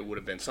down, it would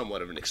have been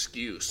somewhat of an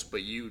excuse,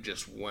 but you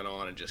just went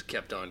on and just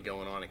kept on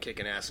going on and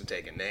kicking ass and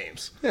taking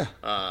names.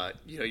 Yeah.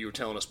 You were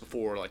telling us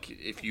before, like,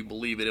 if you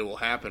believe it will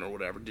happen or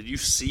whatever. Did you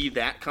see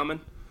that coming?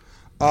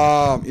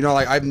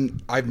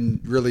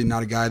 I'm really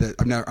not a guy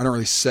that I don't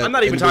really set. I'm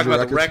not even talking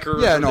about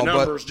records. the record, or the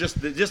numbers,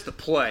 just the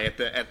play at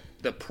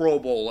the Pro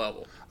Bowl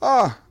level.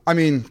 I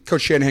mean,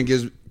 Coach Shanahan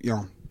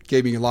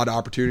gave me a lot of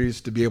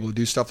opportunities to be able to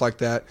do stuff like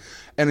that.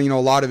 And, a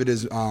lot of it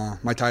is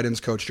my tight ends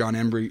coach, John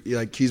Embry.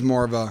 Like, he's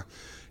more of a,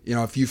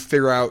 if you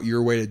figure out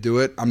your way to do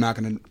it, I'm not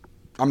going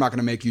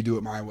to make you do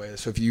it my way.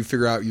 So if you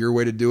figure out your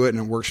way to do it and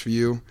it works for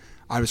you,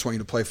 I just want you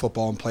to play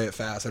football and play it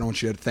fast. I don't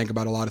want you to think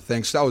about a lot of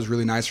things. So that was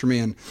really nice for me.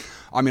 And,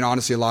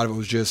 honestly, a lot of it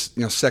was just,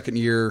 second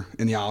year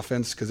in the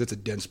offense because it's a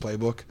dense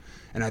playbook.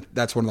 And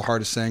that's one of the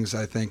hardest things,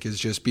 I think, is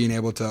just being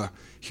able to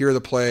hear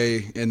the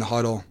play in the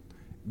huddle,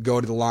 go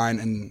to the line,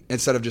 and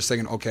instead of just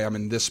thinking, okay, I'm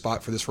in this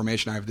spot for this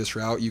formation, I have this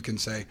route, you can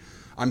say,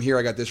 I'm here,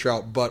 I got this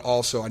route, but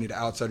also I need to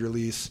outside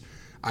release.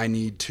 I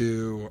need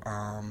to,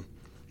 I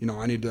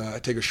need to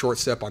take a short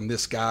step on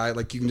this guy.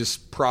 Like, you can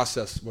just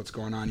process what's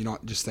going on. You're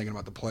not just thinking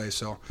about the play.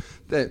 So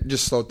that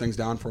just slowed things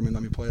down for me and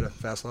let me play at a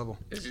fast level.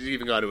 Has it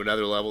even gone to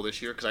another level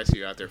this year? Because I see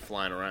you out there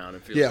flying around.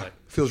 It feels like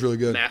feels really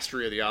good.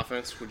 Mastery of the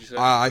offense, would you say?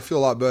 I feel a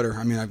lot better.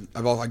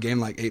 I gained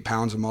like 8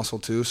 pounds of muscle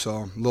too, so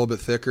a little bit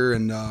thicker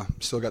and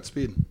still got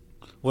speed.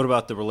 What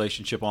about the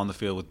relationship on the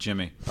field with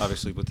Jimmy?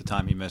 Obviously, with the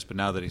time he missed, but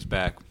now that he's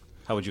back,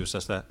 how would you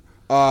assess that?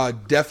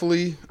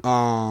 Definitely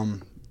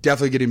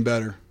getting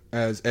better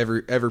as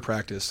every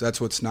practice.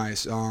 That's what's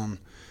nice. And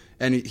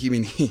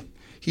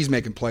he's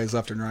making plays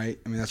left and right.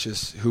 That's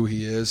just who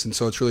he is, and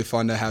so it's really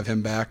fun to have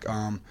him back.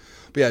 But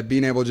yeah,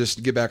 being able to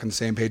just get back on the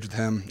same page with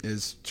him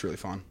it's really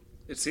fun.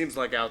 It seems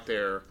like out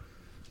there,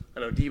 I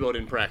know Debo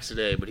didn't practice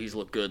today, but he's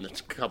looked good in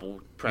the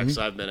couple practices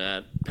I've been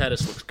at.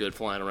 Pettis looks good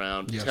flying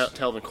around. Yes.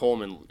 Telvin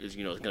Coleman is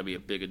going to be a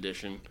big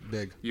addition.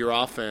 Big. Your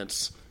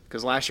offense,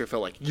 because last year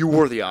felt like you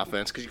were the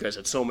offense because you guys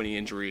had so many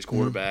injuries,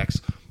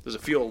 quarterbacks. Does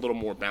it feel a little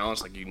more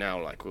balanced? Like you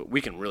now, like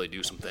we can really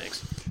do some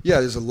things. Yeah,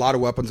 there's a lot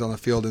of weapons on the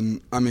field,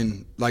 and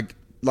like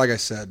I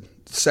said,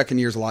 second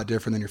year is a lot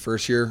different than your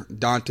first year.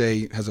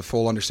 Dante has a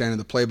full understanding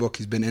of the playbook.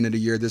 He's been in it a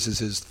year. This is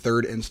his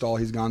third install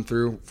he's gone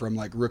through from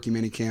like rookie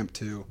minicamp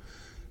to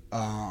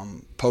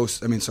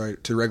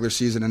to regular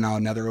season, and now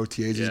another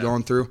OTAs he's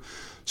going through.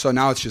 So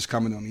now it's just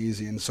coming to him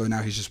easy, and so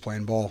now he's just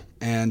playing ball,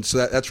 and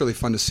so that's really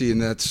fun to see.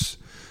 And that's,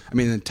 and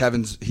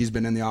Tevin's, he's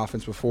been in the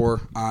offense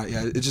before.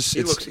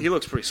 He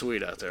looks pretty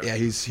sweet out there. Yeah,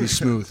 he's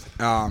smooth.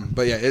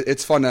 But yeah,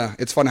 it's fun to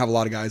have a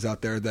lot of guys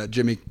out there that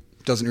Jimmy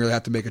doesn't really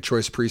have to make a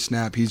choice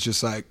pre-snap. He's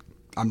just like,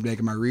 I'm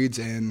making my reads,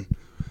 and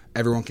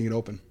everyone can get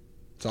open.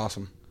 It's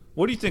awesome.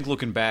 What do you think,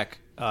 looking back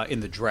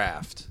in the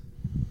draft,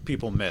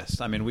 people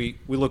missed? We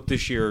looked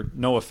this year.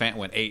 Noah Fant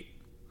went 8.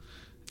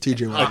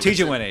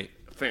 TJ went 8.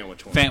 Fant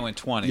went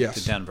 20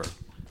 to Denver.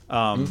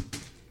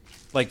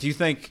 Do you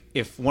think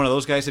if one of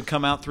those guys had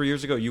come out 3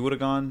 years ago, you would have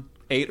gone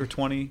 8 or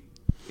 20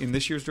 in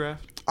this year's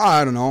draft?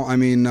 I don't know.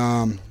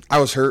 I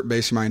was hurt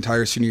basically my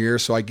entire senior year,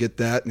 so I get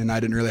that, and I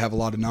didn't really have a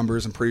lot of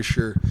numbers. I'm pretty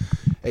sure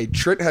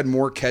Trent had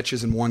more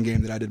catches in one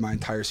game than I did my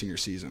entire senior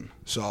season.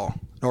 So,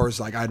 or it's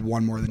like I had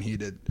one more than he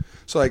did.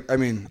 So, I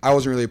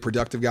wasn't really a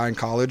productive guy in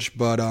college,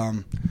 but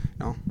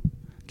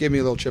gave me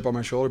a little chip on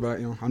my shoulder. But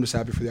I'm just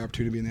happy for the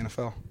opportunity to be in the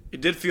NFL.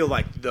 It did feel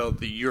like though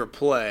your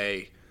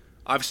play,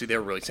 obviously they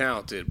were really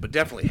talented, but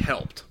definitely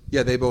helped.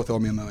 Yeah, they both owe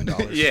me $1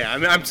 million. Yeah,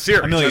 I'm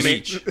serious. $1 million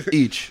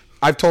each.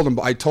 I told them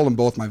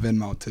both my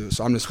Venmo too,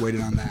 so I'm just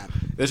waiting on that.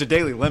 There's a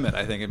daily limit.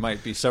 I think it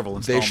might be several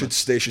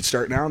installments. They should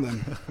start now.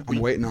 Then I'm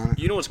waiting on it.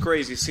 You know what's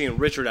crazy? Seeing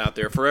Richard out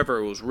there forever.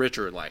 It was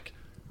Richard. Like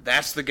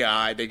that's the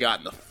guy they got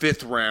in the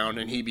 5th round,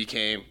 and he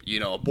became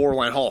a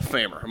borderline Hall of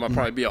Famer. I'm gonna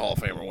probably be a Hall of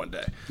Famer one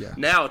day. Yeah.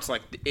 Now it's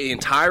like the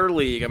entire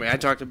league. I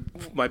talked to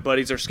my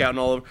buddies. They're scouting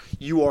all over.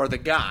 You are the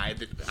guy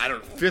that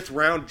 5th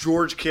round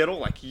George Kittle.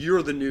 Like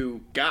you're the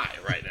new guy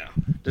right now.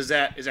 Is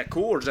that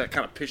cool, or does that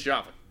kind of piss you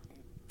off? Like,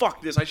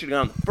 fuck this! I should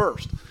have gone the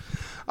 1st.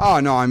 Oh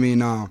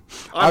no,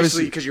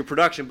 obviously because your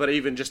production, but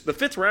even just the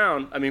 5th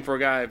round. For a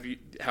guy,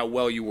 how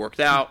well you worked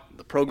out,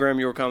 the program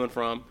you were coming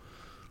from.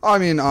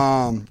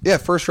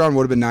 First round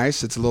would have been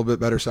nice. It's a little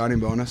bit better signing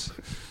bonus,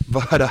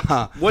 but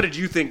what did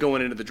you think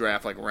going into the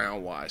draft, like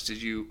round wise?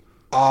 Did you?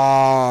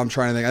 I'm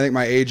trying to think. I think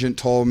my agent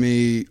told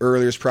me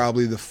earlier is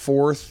probably the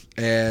 4th,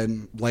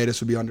 and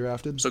latest would be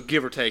undrafted. So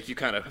give or take, you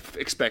kind of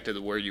expected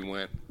where you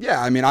went. Yeah,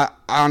 I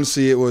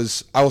honestly, it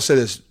was. I will say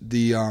this: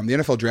 the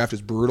NFL draft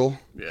is brutal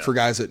for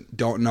guys that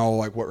don't know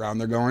like what round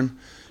they're going.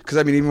 Because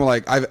even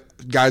like I've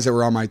guys that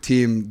were on my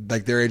team,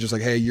 like their agents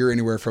like, hey, you're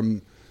anywhere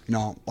from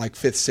like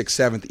 5th,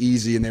 6th, 7th,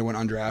 easy, and they went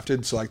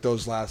undrafted. So like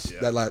those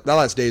that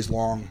last day is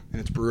long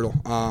and it's brutal.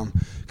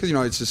 Because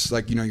it's just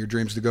like your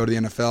dreams to go to the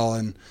NFL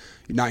and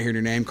you're not hearing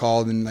your name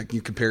called, and like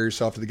you compare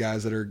yourself to the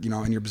guys that are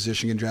in your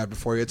position getting drafted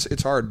before you.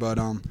 It's hard, but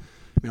all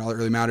that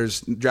really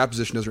matters. Draft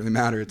position doesn't really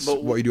matter. It's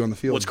what you do on the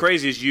field. What's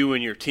crazy is you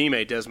and your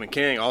teammate Desmond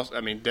King. Also,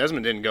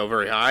 Desmond didn't go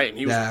very high,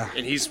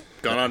 and he's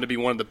gone on to be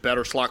one of the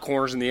better slot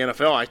corners in the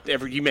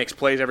NFL. He makes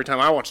plays every time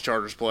I watch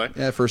Chargers play.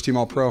 Yeah, first team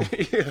All Pro.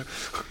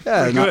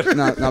 Yeah,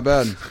 not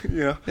bad.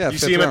 Yeah. You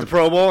see him at the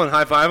Pro Bowl and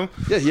high five him.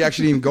 Yeah, he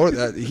actually didn't even go to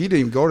that. He didn't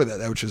even go to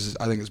that, which is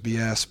I think is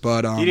BS.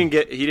 But he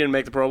didn't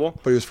make the Pro Bowl.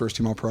 But he was first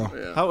team All Pro.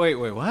 Yeah. Oh wait,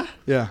 what?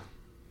 Yeah.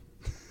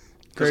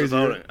 Crazy.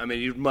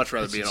 You'd much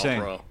rather be an All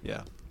Pro.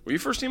 Yeah. Were you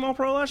first team All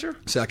Pro last year?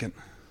 Second.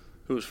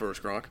 Who was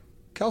first, Gronk?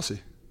 Kelsey.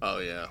 Oh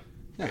yeah.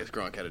 I guess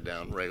Gronk had it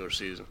down regular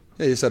season.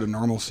 Yeah, you said a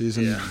normal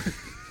season.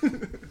 Yeah.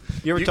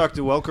 You ever talk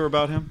to Welker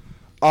about him?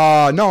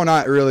 No,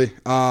 not really.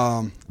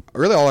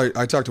 Really, all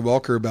I talk to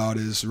Welker about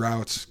is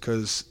routes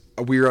because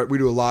we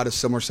do a lot of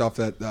similar stuff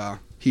that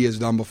he has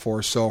done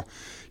before. So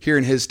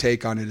hearing his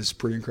take on it is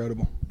pretty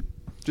incredible.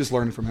 Just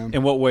learning from him.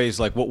 In what ways?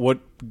 Like, what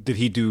did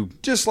he do?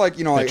 Just like,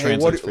 you know, that like, hey,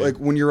 translates for you? like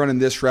when you're running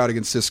this route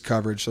against this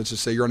coverage, let's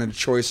just say you're running a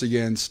choice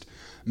against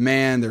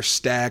man, they're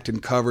stacked in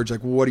coverage.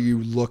 Like, what are you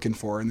looking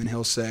for? And then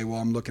he'll say, well,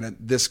 I'm looking at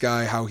this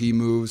guy, how he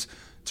moves.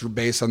 It's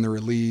based on the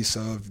release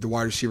of the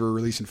wide receiver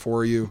releasing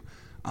for you.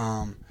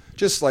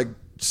 Just like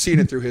seeing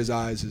it through his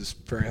eyes is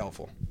very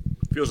helpful.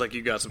 Feels like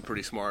you got some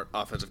pretty smart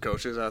offensive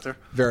coaches out there.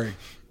 Very.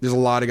 There's a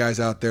lot of guys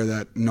out there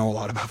that know a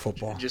lot about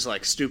football. Just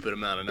like stupid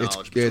amount of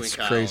knowledge between It's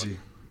Kyle. crazy.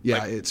 Yeah,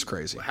 Like, it's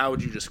crazy. How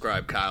would you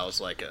describe Kyle's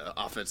like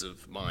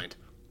offensive mind?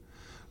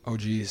 Oh,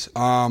 geez.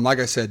 Like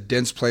I said,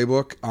 dense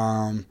playbook.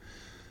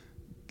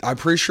 I'm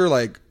pretty sure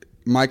like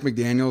Mike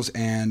McDaniels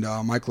and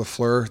Mike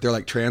LaFleur, they're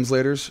like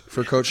translators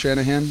for Coach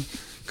Shanahan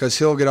because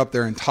he'll get up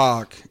there and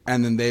talk,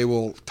 and then they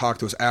will talk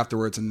to us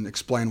afterwards and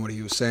explain what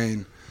he was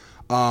saying.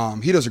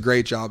 He does a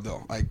great job,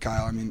 though, like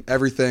Kyle. I mean,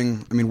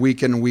 everything,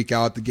 week in and week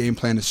out, the game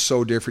plan is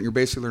so different. You're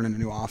basically learning a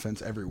new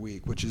offense every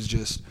week, which is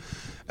just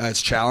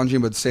it's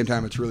challenging, but at the same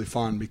time, it's really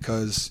fun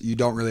because you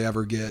don't really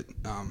ever get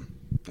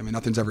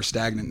nothing's ever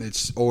stagnant.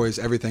 It's always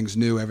everything's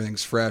new,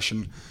 everything's fresh,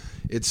 and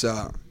it's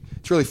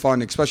really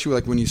fun, especially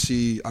like when you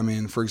see.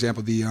 For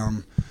example,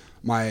 the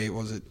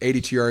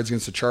 82 yards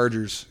against the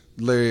Chargers.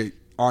 Literally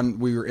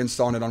we were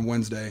installing it on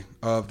Wednesday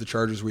of the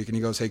Chargers week, and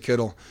he goes, "Hey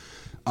Kittle,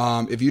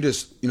 if you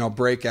just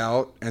break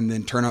out and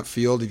then turn up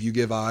field, if you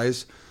give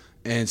eyes."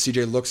 And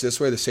CJ looks this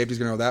way, the safety's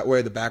going to go that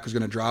way, the back is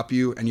going to drop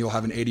you, and you'll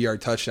have an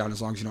 80-yard touchdown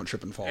as long as you don't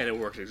trip and fall. And it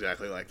worked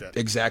exactly like that.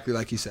 Exactly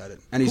like he said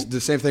it. And he's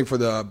the same thing for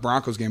the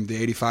Broncos game,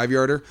 the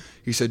 85-yarder.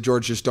 He said,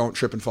 George, just don't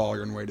trip and fall.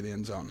 You're on the way to the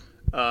end zone.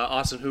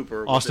 Austin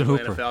Hooper, Austin with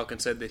the Atlanta Hooper.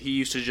 Falcons, said that he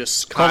used to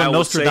just Call him Kyle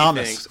would say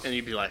Nostradamus. things, and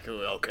he'd be like,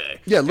 oh, okay.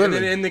 Yeah, literally.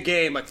 And then in the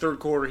game, like third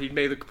quarter, he'd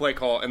made the play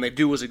call, and they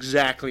do was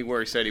exactly where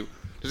he said he.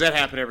 Does that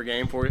happen every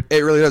game for you? It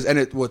really does.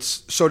 And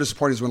what's so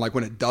disappointing is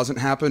when it doesn't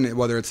happen,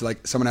 whether it's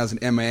like someone has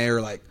an MA or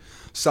like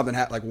something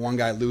like one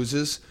guy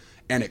loses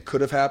and it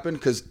could have happened,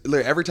 because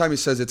every time he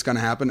says it's going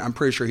to happen, I'm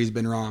pretty sure he's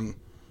been wrong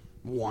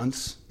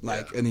once.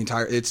 In the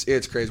entire,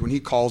 it's crazy. When he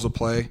calls a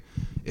play,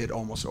 it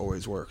almost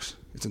always works.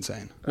 It's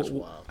insane. That's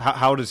wild.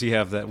 How does he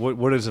have that?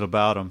 What is it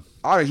about him?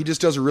 He just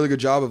does a really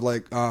good job of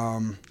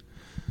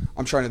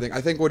I'm trying to think.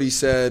 I think what he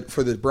said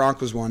for the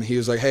Broncos one, he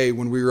was like, hey,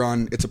 when we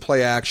run, it's a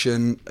play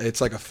action.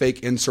 It's like a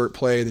fake insert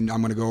play. Then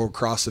I'm going to go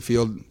across the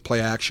field, play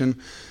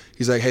action.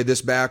 He's like, hey,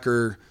 this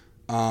backer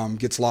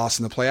gets lost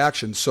in the play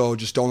action, so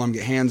just don't let him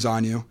get hands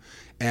on you.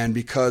 And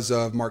because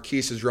of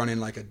Marquise is running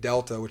like a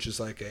delta, which is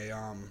like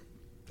a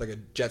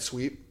jet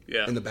sweep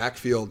in the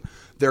backfield,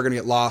 they're going to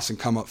get lost and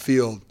come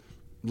upfield.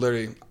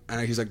 Literally,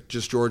 and he's like,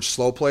 just George,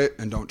 slow play it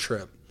and don't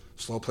trip.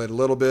 Slow play it a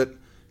little bit.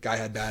 Guy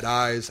had bad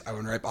eyes. I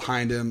went right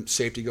behind him.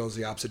 Safety goes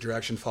the opposite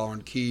direction,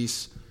 following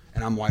Keys,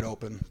 and I'm wide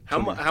open.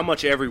 How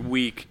much every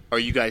week are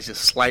you guys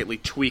just slightly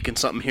tweaking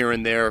something here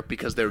and there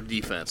because they're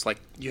defense? Like,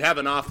 you have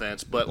an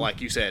offense, but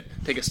like you said,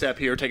 take a step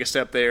here, take a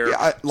step there,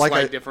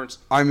 slight difference.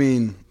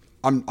 I'm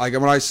like,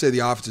 when I say the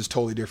offense is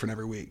totally different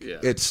every week,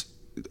 it's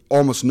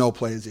almost no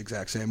play is the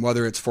exact same.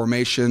 Whether it's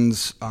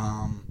formations,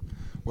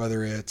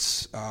 whether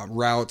it's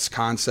routes,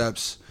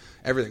 concepts,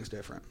 everything's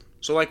different.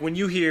 So, like, when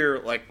you hear,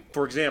 like,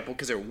 for example,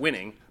 because they're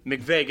winning,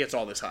 McVay gets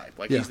all this hype.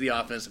 Like, he's the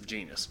offensive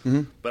genius.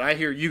 Mm-hmm. But I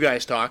hear you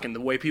guys talk, and the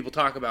way people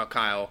talk about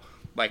Kyle,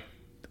 like,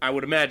 I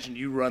would imagine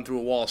you run through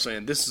a wall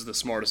saying, this is the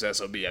smartest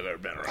SOB I've ever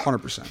been around.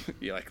 100%.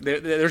 You're like,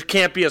 there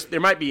can't be there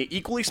might be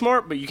equally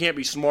smart, but you can't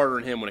be smarter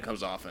than him when it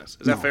comes to offense.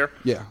 Is that fair?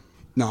 Yeah.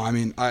 No,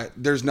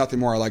 there's nothing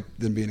more I like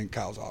than being in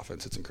Kyle's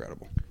offense. It's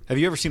incredible. Have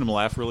you ever seen him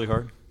laugh really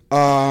hard?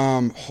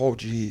 Oh,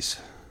 geez.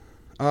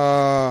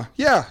 Yeah.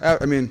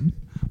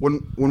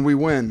 When we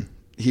win,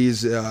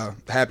 he's the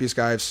happiest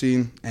guy I've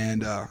seen,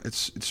 and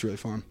it's really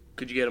fun.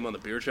 Could you get him on the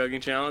beer chugging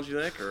challenge,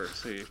 you think, or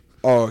is he?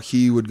 Oh,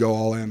 he would go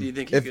all in. Do you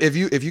think if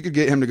you could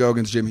get him to go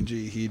against Jimmy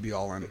G, he'd be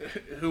all in.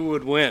 Who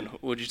would win?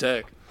 Would you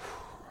take?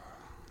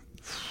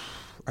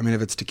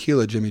 If it's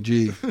tequila, Jimmy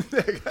G.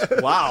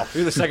 Wow,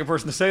 you're the second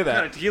person to say What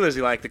kind of that. tequila is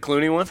he like? The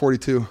Clooney one?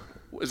 42.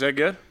 Is that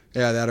good?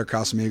 Yeah, that or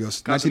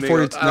Casamigos.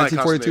 Casamigos. I like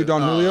 1942 Casamigos.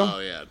 Don Julio. Oh,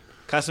 yeah.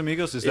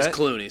 Casamigos, It's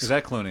Clooney's. Is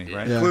that Clooney,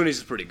 right? Yeah. Clooney's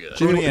is pretty good.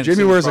 Clooney and Jimmy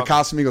Cindy wears a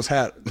Crawford. Casamigos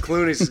hat.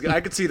 Clooney's. I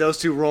could see those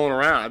two rolling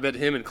around. I bet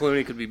him and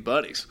Clooney could be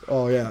buddies.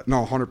 Oh yeah,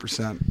 no,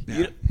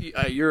 100%.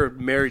 Yeah. You're a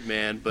married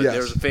man, but Yes.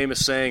 there's a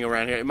famous saying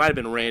around here. It might have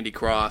been Randy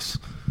Cross,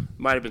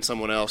 might have been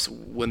someone else,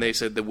 when they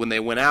said that when they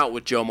went out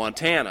with Joe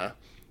Montana,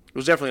 it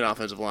was definitely an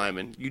offensive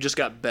lineman. You just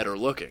got better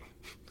looking.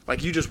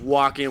 Like, you just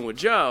walk in with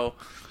Joe,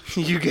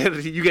 you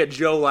get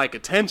Joe-like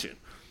attention.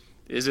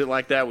 Is it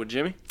like that with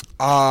Jimmy?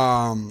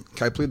 Can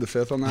I plead the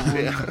fifth on that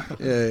one?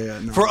 Yeah.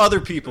 No. For other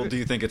people, do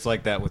you think it's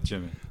like that with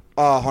Jimmy?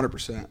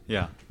 100%.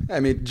 Yeah.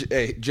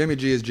 Jimmy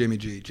G is Jimmy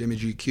G. Jimmy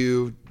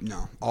GQ,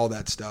 all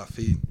that stuff.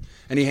 He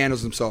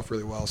handles himself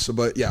really well. So,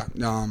 but yeah,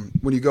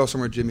 when you go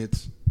somewhere, Jimmy,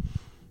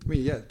 I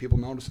mean, yeah, people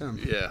notice him.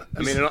 Yeah,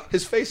 I mean,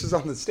 His face is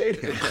on the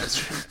stadium.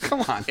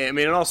 Come on. I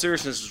mean, in all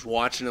seriousness, just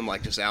watching him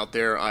like just out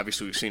there.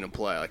 Obviously, we've seen him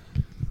play. Like,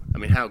 I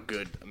mean, how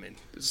good? I mean,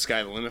 is the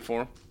sky the limit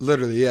for him?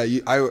 Literally,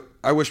 yeah.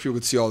 I wish people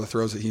could see all the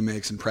throws that he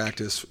makes in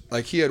practice.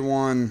 Like he had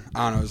one,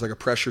 I don't know, it was like a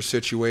pressure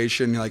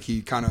situation. Like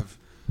he kind of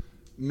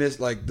missed,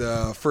 like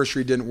the first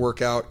read didn't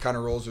work out. Kind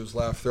of rolls to his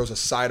left, throws a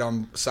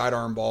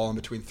sidearm ball in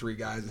between three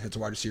guys and hits a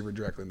wide receiver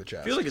directly in the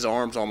chest. I feel like his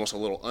arm's almost a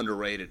little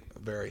underrated.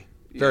 Very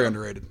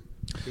underrated.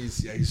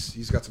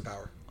 He's got some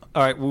power.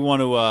 All right, we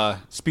want to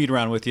speed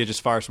around with you.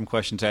 Just fire some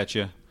questions at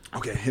you.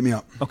 Okay, hit me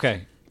up.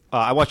 Okay.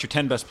 I watched your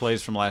 10 best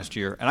plays from last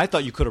year, and I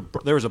thought you could have.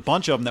 There was a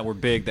bunch of them that were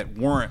big that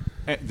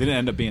didn't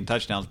end up being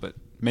touchdowns, but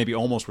maybe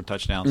almost were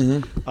touchdowns.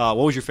 Mm-hmm. What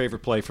was your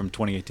favorite play from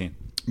 2018?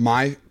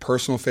 My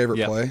personal favorite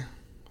Yep. play?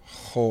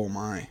 Oh,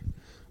 my.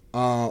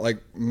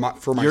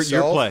 For myself?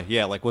 Your play,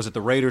 yeah. Like, was it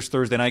the Raiders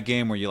Thursday night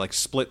game where you, like,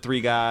 split three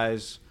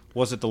guys?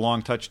 Was it the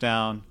long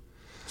touchdown?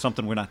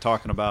 Something we're not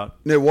talking about?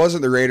 It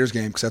wasn't the Raiders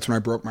game because that's when I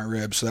broke my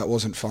ribs, so that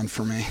wasn't fun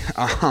for me.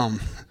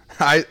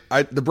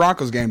 The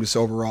Broncos game just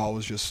overall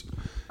was just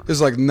 – it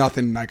was like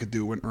nothing I could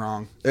do went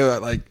wrong.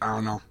 I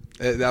don't know.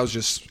 That was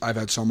just – I've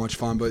had so much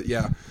fun. But,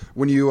 yeah,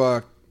 when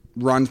you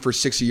run for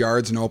 60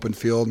 yards in open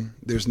field,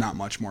 there's not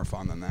much more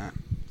fun than that.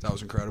 That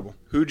was incredible.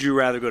 Who'd you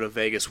rather go to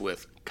Vegas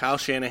with, Kyle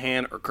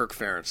Shanahan or Kirk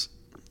Ferentz?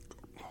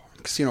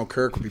 Casino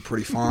Kirk would be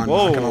pretty fun.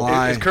 Whoa. Not gonna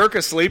lie. Is Kirk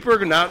a sleeper?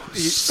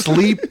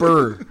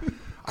 Sleeper.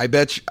 I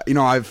bet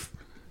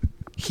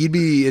he'd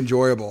be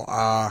enjoyable.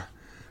 I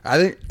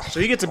think So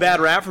he gets a bad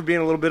rap for being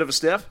a little bit of a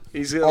stiff?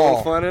 He's got a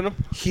little fun in him?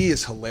 he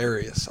is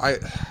hilarious.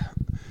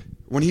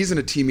 When he's in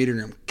a team meeting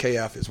room,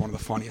 KF is one of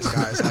the funniest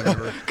guys I've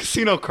ever.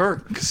 Casino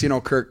Kirk.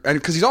 Casino Kirk, and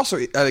because he's also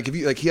he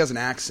has an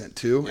accent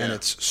too, and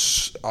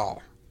it's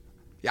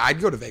yeah,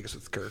 I'd go to Vegas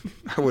with Kirk.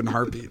 I wouldn't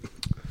heartbeat.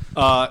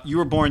 You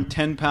were born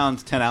 10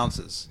 pounds, 10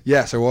 ounces.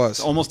 Yes, I was.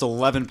 Almost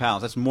 11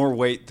 pounds. That's more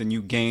weight than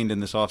you gained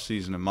in this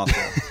offseason in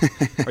muscle.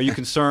 Are you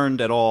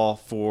concerned at all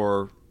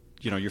for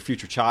your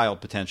future child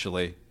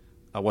potentially,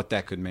 what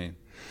that could mean?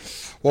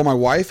 Well, my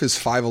wife is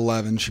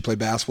 5'11". She played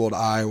basketball at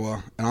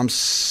Iowa, and I'm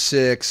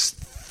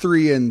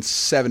 6'3" and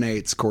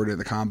 7/8" according to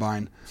the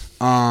combine.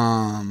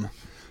 But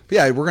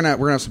yeah, we're gonna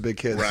have some big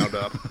kids. Round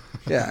up.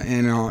 Yeah,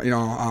 and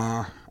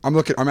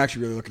I'm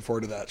actually really looking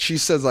forward to that. She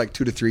says like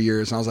 2 to 3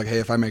 years, and I was like, hey,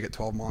 if I make it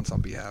 12 months, I'll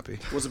be happy.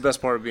 What's the best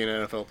part of being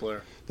an NFL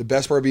player? The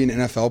best part of being an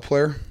NFL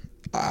player,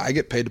 I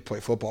get paid to play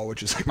football,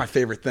 which is like my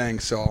favorite thing.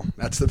 So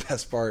that's the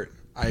best part.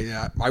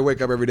 I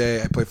wake up every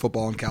day. I play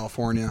football in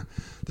California.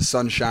 The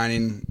sun's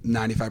shining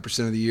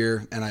 95% of the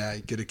year, and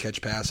I get to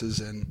catch passes,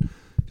 and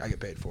I get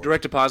paid for it.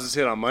 Direct deposits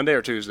hit on Monday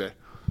or Tuesday?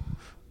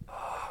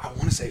 I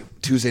want to say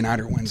Tuesday night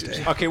or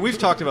Wednesday. Okay, we've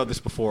talked about this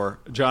before.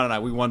 John and I,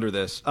 we wonder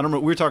this. I don't know.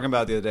 We were talking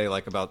about it the other day,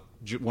 like about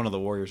one of the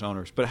Warriors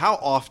owners. But how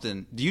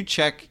often do you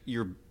check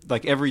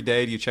every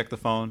day? Do you check the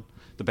phone,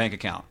 the bank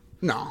account?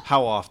 No.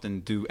 How often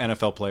do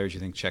NFL players, you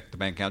think, check the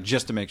bank account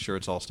just to make sure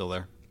it's all still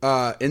there?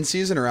 In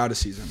season or out of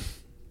season?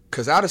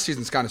 Because out of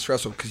season is kind of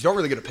stressful because you don't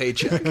really get a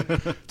paycheck.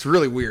 It's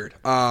really weird.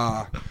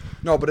 No,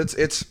 but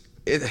it's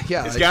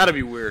got to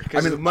be weird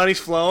because the money's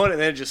flowing and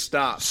then it just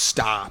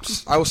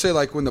stops. I will say,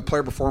 like, when the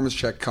player performance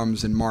check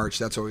comes in March,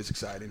 that's always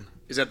exciting.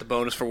 Is that the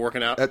bonus for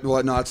working out? No,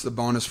 that's the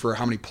bonus for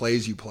how many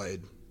plays you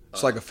played.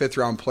 It's like a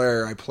 5th-round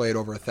player. I played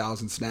over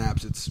 1,000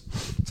 snaps. It's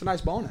a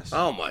nice bonus.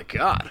 Oh my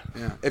God!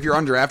 Yeah, if you're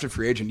undrafted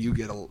free agent, you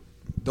get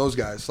those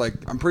guys. Like,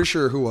 I'm pretty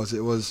sure who was it?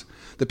 It was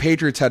the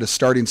Patriots had a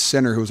starting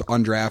center who was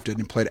undrafted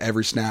and played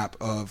every snap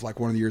of like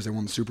one of the years they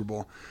won the Super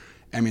Bowl.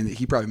 I mean,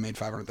 he probably made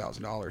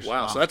 $500,000.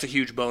 Wow, so that's a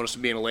huge bonus to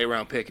being a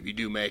late-round pick if you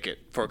do make it.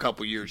 For a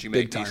couple years, you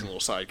make decent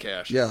little side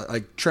cash. Yeah,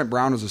 like Trent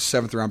Brown was a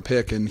 7th-round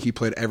pick, and he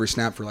played every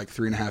snap for like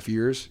 3.5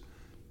 years.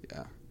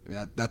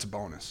 Yeah, that's a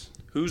bonus.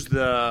 Who's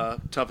the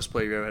toughest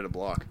player you ever had to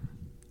block?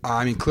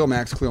 I mean, Khalil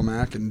Mack's Khalil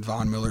Mack, and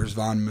Von Miller's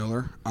Von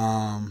Miller.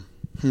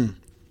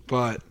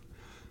 But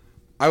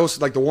I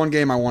was like, the one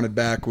game I wanted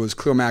back was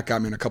Khalil Mack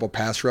got me in a couple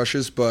pass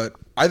rushes, but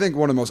I think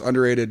one of the most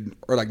underrated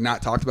or like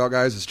not talked about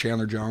guys is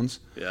Chandler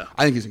Jones. Yeah.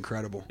 I think he's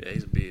incredible. Yeah,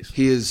 he's a beast.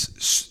 He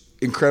is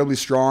incredibly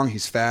strong.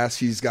 He's fast.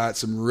 He's got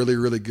some really,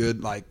 really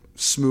good, like,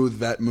 smooth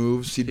vet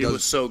moves. He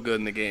was so good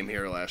in the game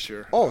here last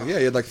year. Oh, yeah.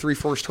 He had like 3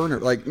 forced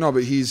turnovers. Like, no,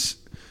 but he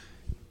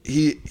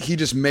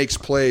just makes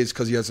plays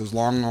because he has those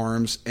long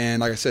arms.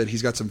 And like I said,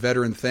 he's got some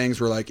veteran things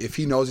where, like, if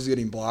he knows he's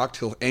getting blocked,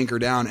 he'll anchor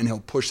down and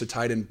he'll push the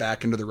tight end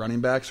back into the running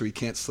back so he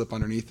can't slip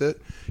underneath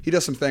it. He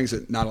does some things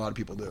that not a lot of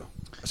people do.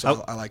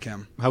 So I like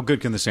him. How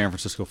good can the San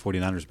Francisco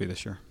 49ers be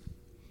this year?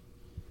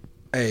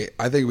 Hey,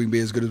 I think we can be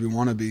as good as we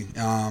want to be.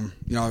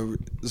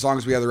 As long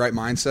as we have the right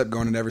mindset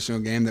going into every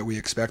single game that we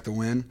expect to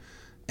win.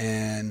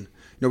 And,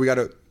 we got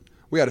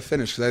to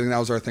finish because I think that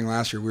was our thing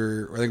last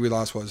year. I think we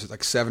lost,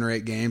 like 7 or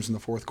 8 games in the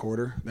fourth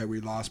quarter that we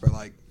lost by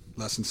like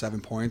less than 7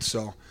 points.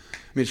 So, I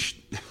mean,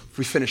 if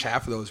we finish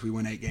half of those, we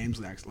win 8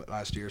 games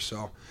last year.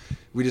 So,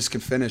 we just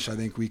can finish. I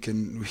think we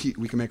can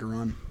make a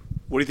run.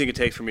 What do you think it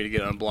takes for me to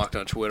get unblocked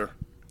on Twitter?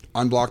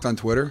 Unblocked on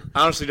Twitter?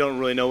 I honestly don't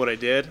really know what I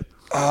did.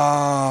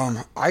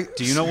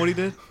 Do you know what he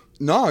did?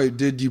 No,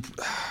 did you?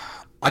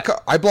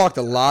 I blocked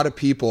a lot of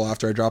people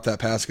after I dropped that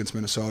pass against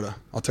Minnesota.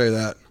 I'll tell you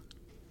that.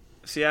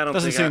 See, I don't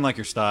Doesn't think seem like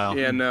your style.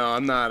 Yeah, no,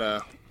 I'm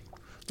not.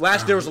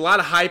 There was a lot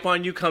of hype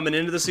on you coming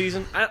into the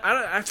season.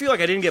 I feel like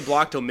I didn't get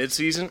blocked till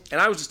midseason,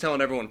 and I was just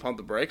telling everyone to pump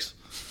the brakes.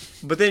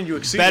 But then you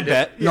exceeded Bad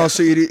bet. it. No,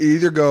 so it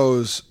either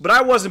goes. But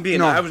I wasn't being.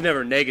 No. I was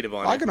never negative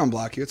on I you. can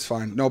unblock you. It's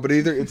fine. No, but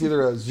it's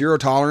either a zero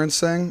tolerance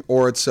thing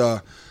or it's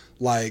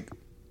like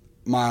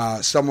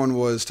someone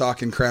was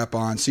talking crap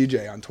on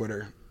CJ on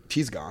Twitter.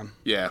 He's gone.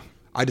 Yeah.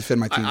 I defend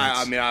my teammates.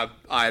 I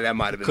mean, that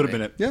might have been. Could have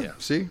been it. Yeah.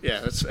 See.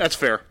 Yeah, that's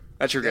fair.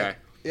 That's your guy.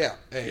 Yeah.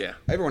 Hey. Yeah.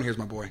 Everyone here's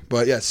my boy.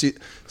 But yeah,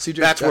 CJ.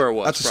 That's where it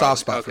was. That's a probably. soft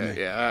spot for Okay,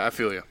 me. Yeah, I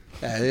feel you.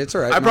 Yeah, it's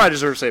all right. I probably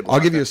deserve to say block. I'll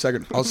give you a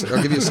second. I'll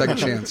give you a second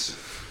chance.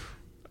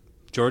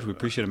 George, we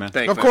appreciate it, man.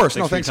 Thanks, Of man. course.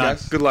 Thanks for your Thanks, time.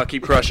 guys. Good luck.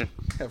 Keep crushing.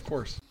 Yeah, of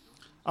course.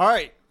 All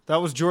right. That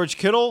was George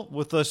Kittle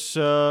with us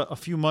a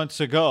few months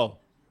ago.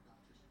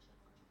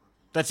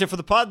 That's it for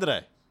the pod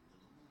today.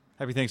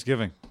 Happy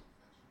Thanksgiving.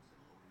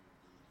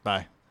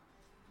 Bye.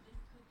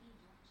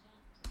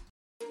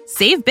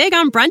 Save big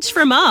on brunch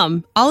for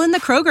mom, all in the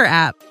Kroger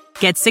app.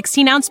 Get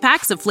 16-ounce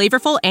packs of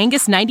flavorful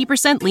Angus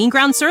 90% lean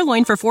ground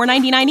sirloin for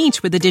 $4.99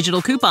 each with a digital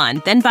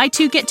coupon. Then buy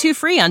 2, get 2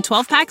 free on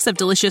 12 packs of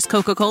delicious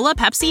Coca-Cola,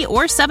 Pepsi,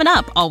 or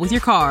 7-Up, all with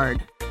your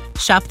card.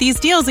 Shop these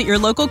deals at your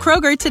local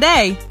Kroger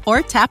today,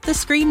 or tap the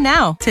screen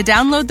now to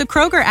download the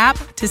Kroger app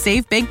to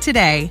save big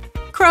today.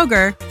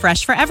 Kroger,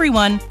 fresh for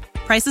everyone.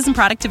 Prices and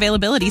product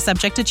availability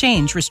subject to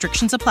change.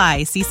 Restrictions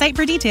apply. See site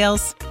for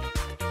details.